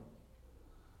money from.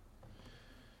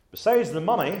 Besides the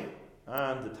money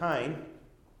and the time,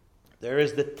 there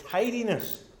is the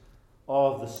tidiness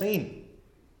of the scene.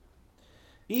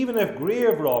 Even if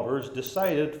grave robbers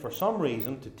decided for some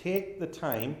reason to take the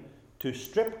time to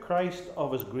strip Christ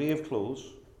of his grave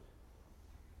clothes,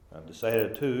 and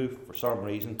decided too, for some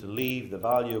reason, to leave the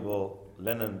valuable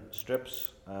linen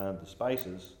strips and the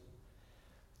spices,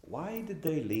 why did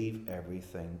they leave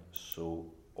everything so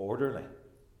orderly?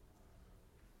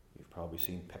 You've probably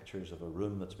seen pictures of a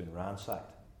room that's been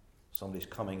ransacked. Somebody's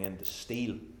coming in to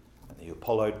steal, and they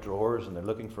pull out drawers and they're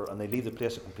looking for, and they leave the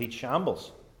place a complete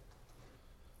shambles.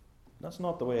 That's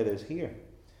not the way it is here.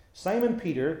 Simon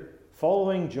Peter,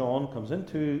 following John, comes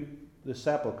into the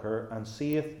sepulchre and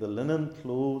seeth the linen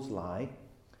clothes lie,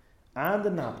 and the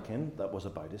napkin that was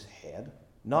about his head,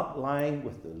 not lying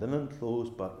with the linen clothes,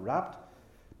 but wrapped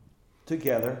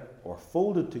together or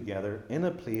folded together in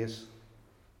a place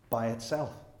by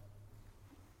itself.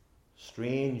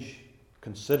 Strange,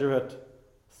 considerate,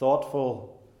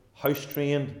 thoughtful,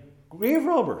 house-trained grave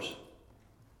robbers.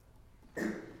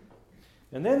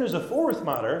 And then there's a fourth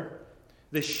matter,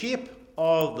 the shape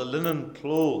of the linen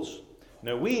clothes.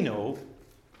 Now we know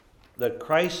that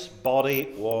Christ's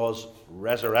body was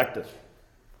resurrected.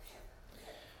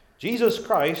 Jesus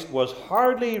Christ was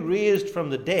hardly raised from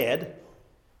the dead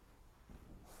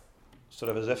sort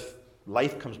of as if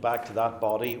life comes back to that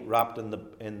body wrapped in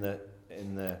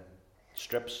the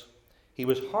strips. He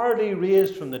was hardly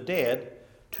raised from the dead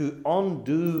to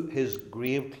undo his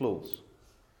grave clothes.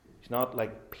 He's not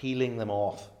like peeling them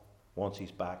off once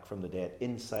he's back from the dead,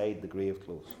 inside the grave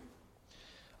clothes.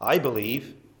 I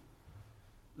believe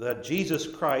that Jesus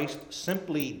Christ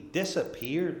simply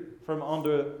disappeared from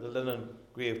under the linen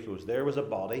grave clothes. There was a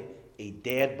body, a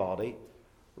dead body,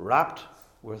 wrapped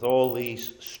with all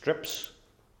these strips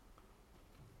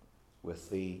with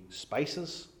the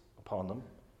spices upon them,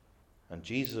 and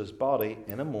Jesus' body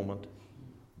in a moment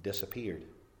disappeared,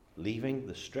 leaving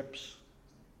the strips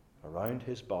around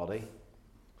his body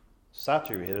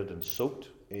saturated and soaked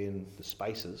in the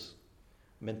spices,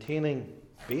 maintaining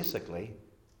basically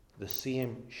the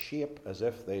same shape as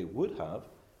if they would have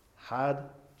had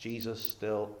Jesus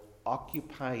still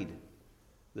occupied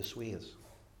the swathes.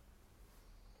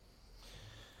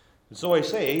 And so I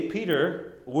say,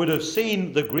 Peter would have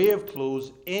seen the grave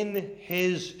clothes in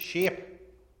his shape.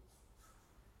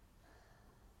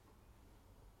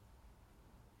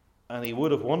 And he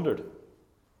would have wondered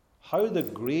how the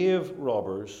grave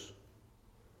robbers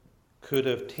could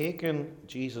have taken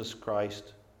Jesus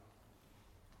Christ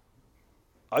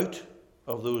out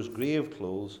of those grave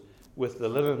clothes with the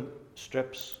linen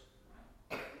strips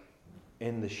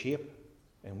in the shape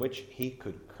in which he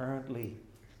could currently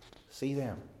see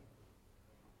them.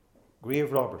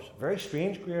 Grave robbers, very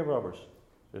strange grave robbers.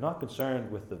 They're not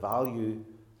concerned with the value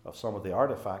of some of the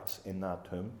artifacts in that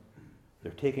tomb.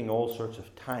 They're taking all sorts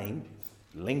of time,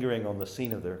 lingering on the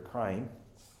scene of their crime.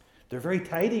 They're very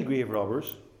tidy grave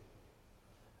robbers,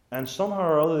 and somehow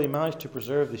or other they manage to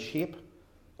preserve the shape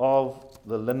of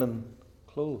the linen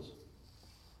clothes.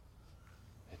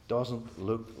 It doesn't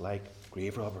look like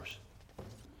grave robbers.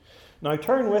 Now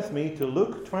turn with me to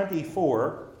Luke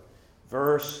 24,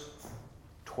 verse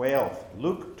 12.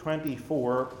 Luke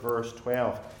 24, verse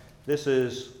 12. This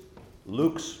is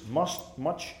Luke's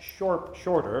much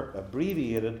shorter,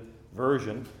 abbreviated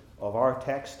version of our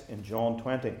text in John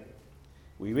 20.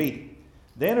 We read,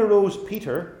 "Then arose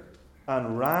Peter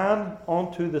and ran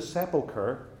unto the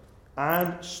sepulchre,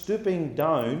 and stooping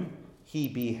down, he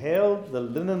beheld the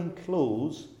linen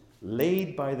clothes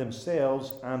laid by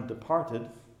themselves, and departed,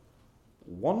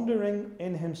 wondering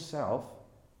in himself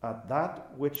at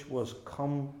that which was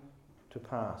come to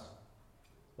pass."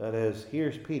 That is,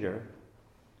 here's Peter,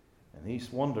 and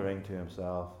he's wondering to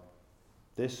himself,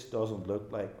 this doesn't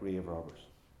look like grave robbers.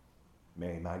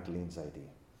 Mary Magdalene's idea.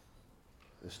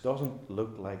 This doesn't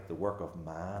look like the work of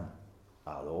man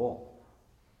at all.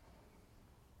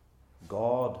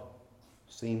 God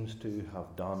seems to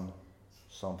have done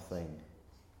something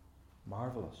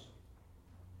marvelous.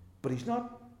 But he's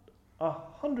not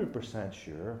 100%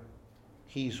 sure.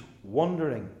 He's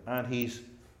wondering and he's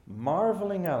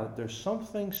marveling at it. There's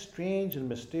something strange and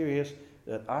mysterious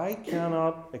that I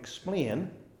cannot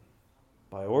explain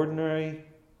by ordinary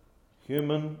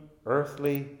human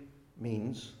earthly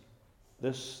means.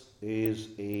 This is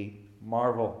a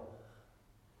marvel.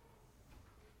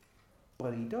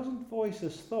 But he doesn't voice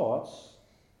his thoughts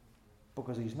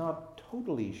because he's not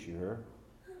totally sure.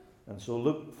 And so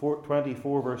Luke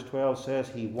 24 verse 12 says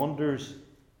he wonders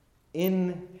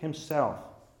in himself.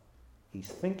 He's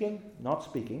thinking, not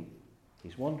speaking.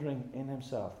 He's wondering in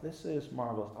himself. This is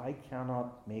marvelous. I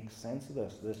cannot make sense of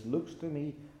this. This looks to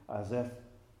me as if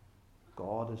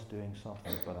God is doing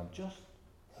something, but I'm just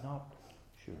not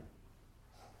sure.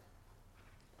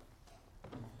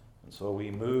 And so we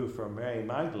move from Mary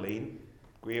Magdalene,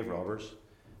 grave robbers,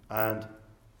 and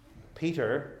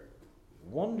Peter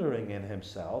wondering in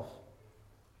himself,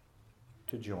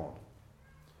 to John.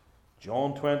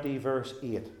 John 20 verse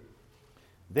 8.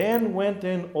 "Then went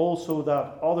in also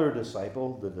that other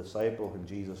disciple," the disciple whom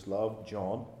Jesus loved,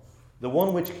 John, "the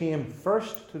one which came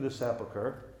first to the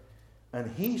sepulchre,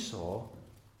 and he saw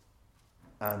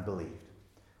and believed."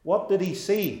 What did he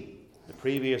see? The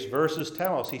previous verses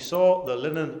tell us. He saw the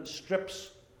linen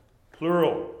strips,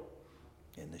 plural,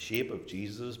 in the shape of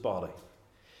Jesus' body.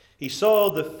 He saw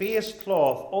the face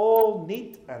cloth all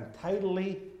neat and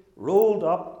tidily rolled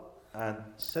up and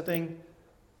sitting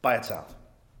by itself.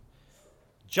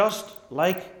 Just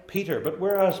like Peter. But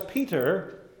whereas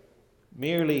Peter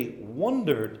merely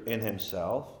wondered in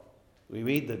himself, we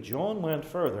read that John went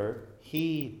further.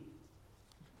 He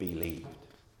believed.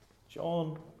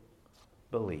 John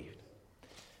believed.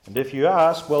 And if you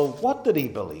ask, well, what did he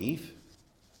believe?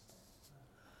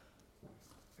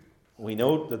 We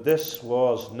note that this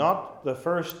was not the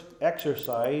first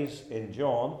exercise in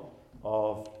John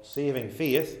of saving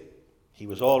faith. He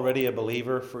was already a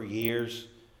believer for years,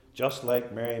 just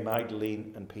like Mary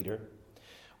Magdalene and Peter.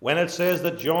 When it says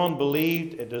that John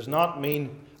believed, it does not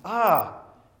mean,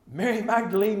 Mary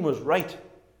Magdalene was right.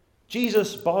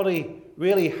 Jesus' body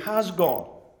really has gone.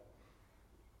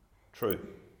 True.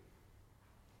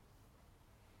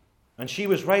 And she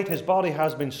was right, his body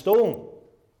has been stolen.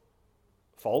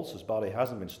 False, his body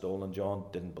hasn't been stolen. John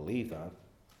didn't believe that.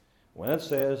 When it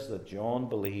says that John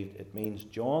believed, it means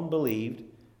John believed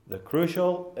the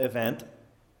crucial event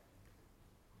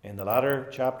in the latter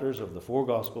chapters of the 4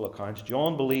 gospel accounts.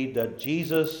 John believed that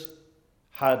Jesus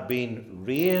had been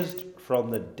raised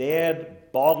from the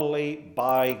dead bodily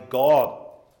by God.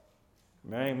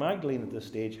 Mary Magdalene at this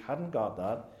stage hadn't got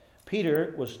that.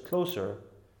 Peter was closer,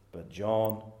 but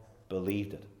John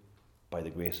believed it by the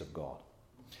grace of God.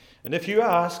 And if you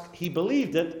ask, he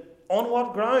believed it on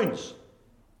what grounds?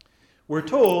 We're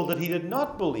told that he did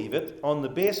not believe it on the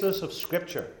basis of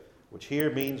Scripture, which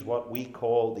here means what we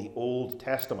call the Old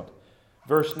Testament.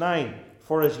 Verse 9,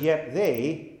 for as yet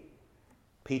they,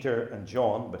 Peter and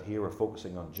John, but here we're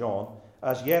focusing on John,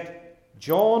 as yet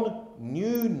John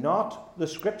knew not the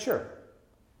Scripture,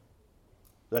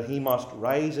 that he must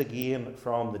rise again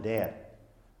from the dead.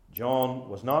 John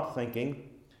was not thinking,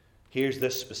 here's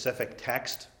this specific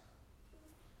text,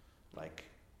 like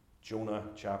Jonah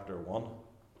chapter 1,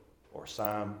 or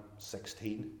Psalm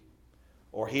 16,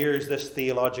 or here's this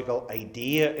theological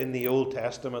idea in the Old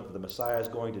Testament that the Messiah is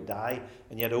going to die,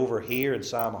 and yet over here in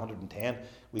Psalm 110,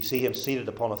 we see him seated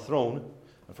upon a throne,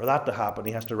 and for that to happen,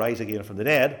 he has to rise again from the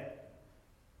dead.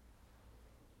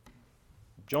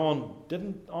 John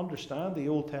didn't understand the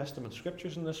Old Testament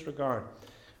scriptures in this regard.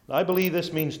 I believe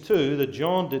this means too that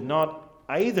John did not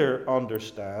either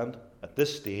understand at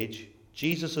this stage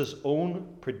Jesus'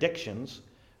 own predictions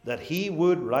that he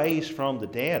would rise from the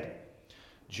dead.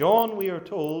 John, we are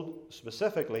told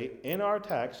specifically in our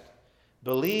text,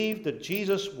 believed that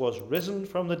Jesus was risen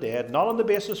from the dead, not on the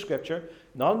basis of Scripture,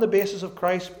 not on the basis of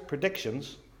Christ's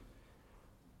predictions,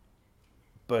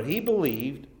 but he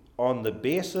believed on the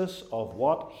basis of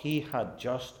what he had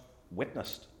just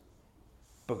witnessed.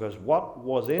 Because what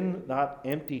was in that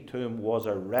empty tomb was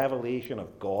a revelation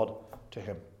of God to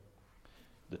him.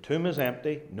 The tomb is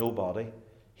empty, no body.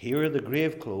 Here are the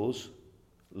grave clothes.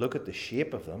 Look at the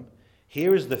shape of them.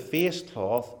 Here is the face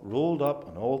cloth rolled up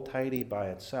and all tidy by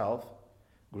itself.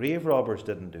 Grave robbers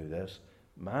didn't do this.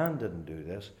 Man didn't do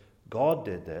this. God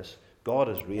did this. God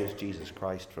has raised Jesus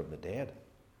Christ from the dead.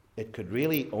 It could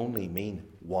really only mean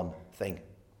one thing.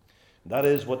 That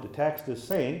is what the text is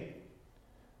saying.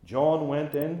 John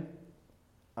went in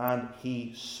and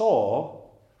he saw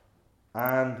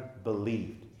and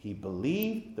believed. He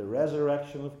believed the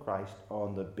resurrection of Christ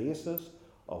on the basis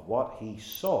of what he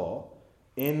saw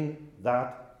in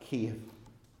that cave.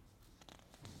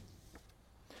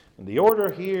 And the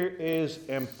order here is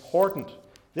important.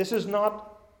 This is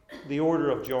not the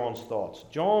order of John's thoughts.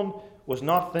 John was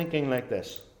not thinking like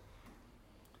this.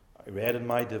 I read in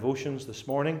my devotions this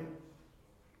morning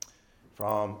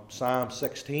from Psalm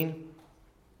 16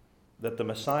 that the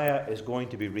Messiah is going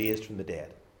to be raised from the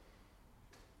dead.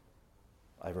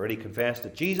 I've already confessed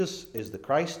that Jesus is the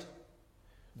Christ.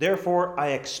 Therefore, I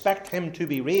expect him to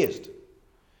be raised.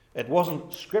 It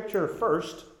wasn't Scripture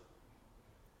first,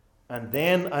 and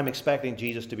then I'm expecting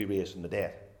Jesus to be raised from the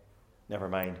dead. Never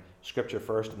mind, Scripture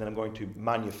first, and then I'm going to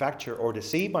manufacture or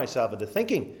deceive myself into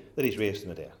thinking that he's raised from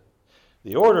the dead.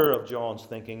 The order of John's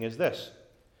thinking is this.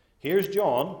 Here's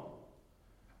John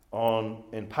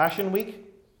in Passion Week,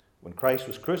 when Christ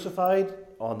was crucified,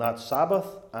 on that Sabbath,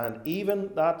 and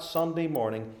even that Sunday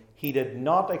morning, he did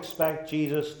not expect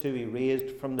Jesus to be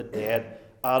raised from the dead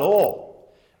at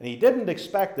all. And he didn't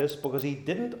expect this because he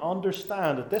didn't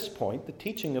understand at this point the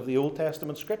teaching of the Old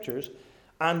Testament scriptures.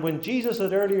 And when Jesus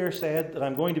had earlier said that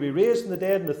I'm going to be raised from the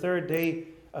dead on the third day,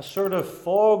 a sort of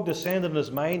fog descended in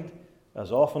his mind,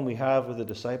 as often we have with the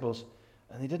disciples,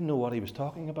 and he didn't know what he was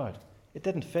talking about. It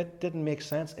didn't fit, didn't make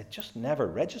sense. It just never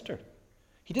registered.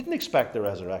 He didn't expect the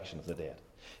resurrection of the dead.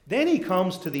 Then he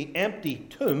comes to the empty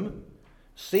tomb,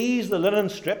 sees the linen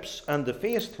strips and the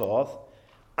face cloth,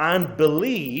 and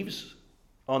believes,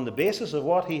 on the basis of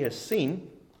what he has seen,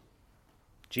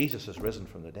 Jesus has risen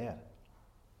from the dead.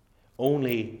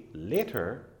 Only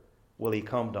later will he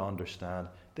come to understand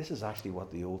this is actually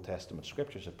what the Old Testament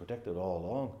scriptures have predicted all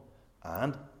along.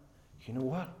 And you know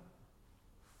what?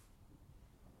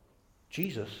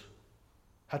 Jesus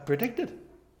had predicted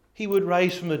he would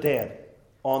rise from the dead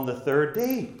on the third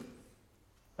day.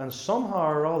 And somehow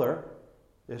or other,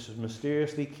 this was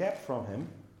mysteriously kept from him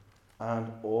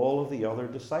and all of the other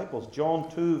disciples. John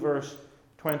 2, verse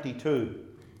 22.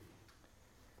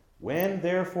 When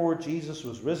therefore Jesus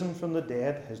was risen from the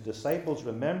dead, his disciples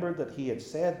remembered that he had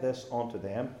said this unto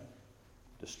them,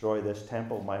 destroy this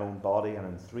temple, my own body, and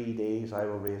in 3 days I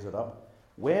will raise it up.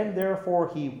 When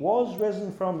therefore he was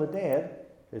risen from the dead,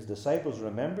 his disciples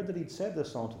remembered that he'd said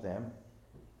this unto them,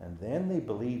 and then they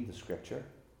believed the scripture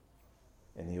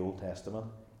in the Old Testament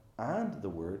and the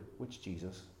word which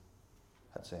Jesus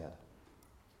had said.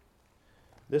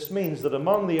 This means that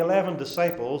among the 11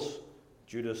 disciples,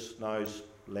 Judas now's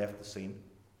left the scene.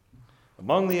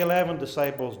 Among the 11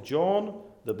 disciples, John,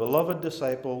 the beloved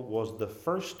disciple, was the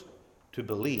first to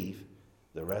believe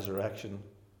the resurrection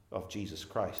of Jesus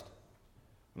Christ.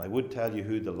 And I would tell you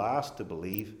who the last to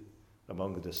believe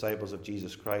among the disciples of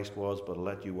Jesus Christ was, but I'll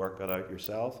let you work that out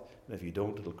yourself. And if you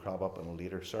don't, it'll crop up in a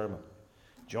later sermon.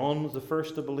 John was the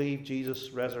first to believe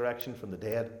Jesus' resurrection from the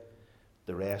dead.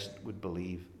 The rest would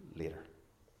believe later.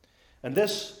 And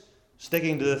this,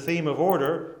 sticking to the theme of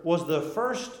order, was the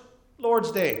first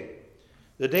Lord's Day,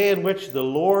 the day in which the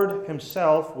Lord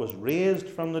himself was raised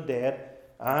from the dead.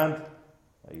 And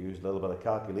I used a little bit of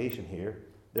calculation here.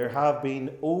 There have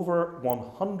been over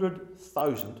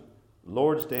 100,000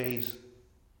 Lord's Days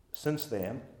since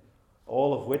then,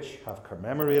 all of which have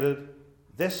commemorated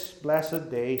this blessed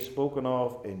day spoken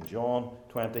of in John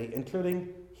 20, including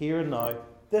here and now,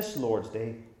 this Lord's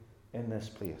Day in this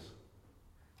place.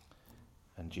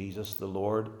 And Jesus the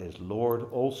Lord is Lord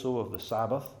also of the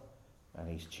Sabbath, and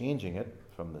he's changing it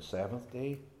from the seventh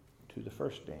day to the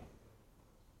first day.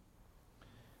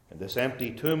 In this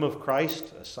empty tomb of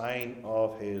Christ, a sign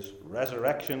of his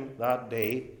resurrection that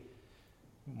day,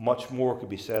 much more could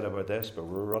be said about this, but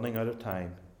we're running out of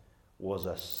time, was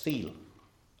a seal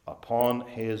upon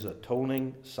his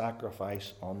atoning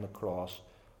sacrifice on the cross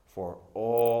for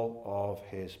all of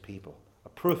his people. A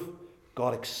proof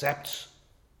God accepts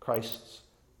Christ's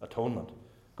atonement.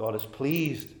 God is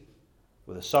pleased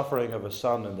with the suffering of his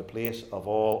Son in the place of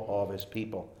all of his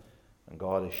people. And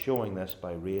God is showing this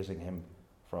by raising him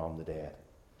from the dead,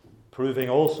 proving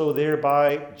also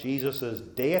thereby Jesus'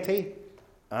 deity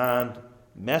and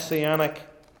messianic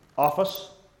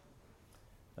office.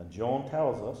 And John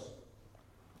tells us,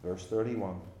 verse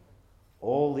 31,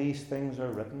 all these things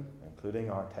are written, including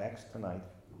our text tonight,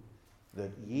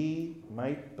 that ye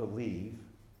might believe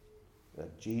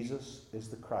that Jesus is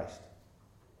the Christ,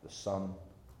 the Son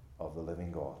of the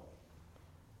living God,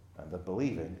 and that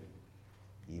believing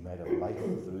ye might have life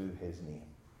through his name.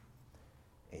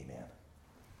 Amen.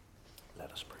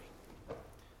 Let us pray.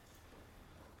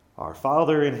 Our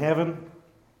Father in heaven,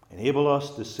 enable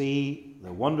us to see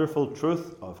the wonderful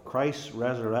truth of Christ's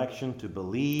resurrection, to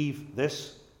believe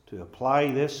this, to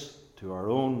apply this to our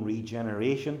own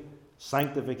regeneration,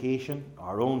 sanctification,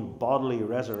 our own bodily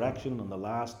resurrection on the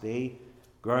last day.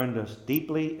 Ground us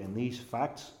deeply in these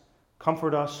facts.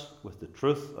 Comfort us with the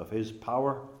truth of his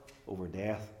power over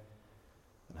death.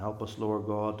 And help us, Lord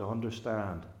God, to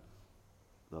understand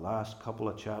the last couple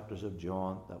of chapters of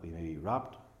John, that we may be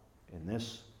wrapped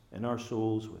in our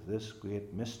souls with this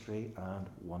great mystery and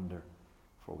wonder.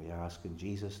 For we ask in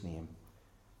Jesus' name,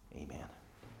 amen.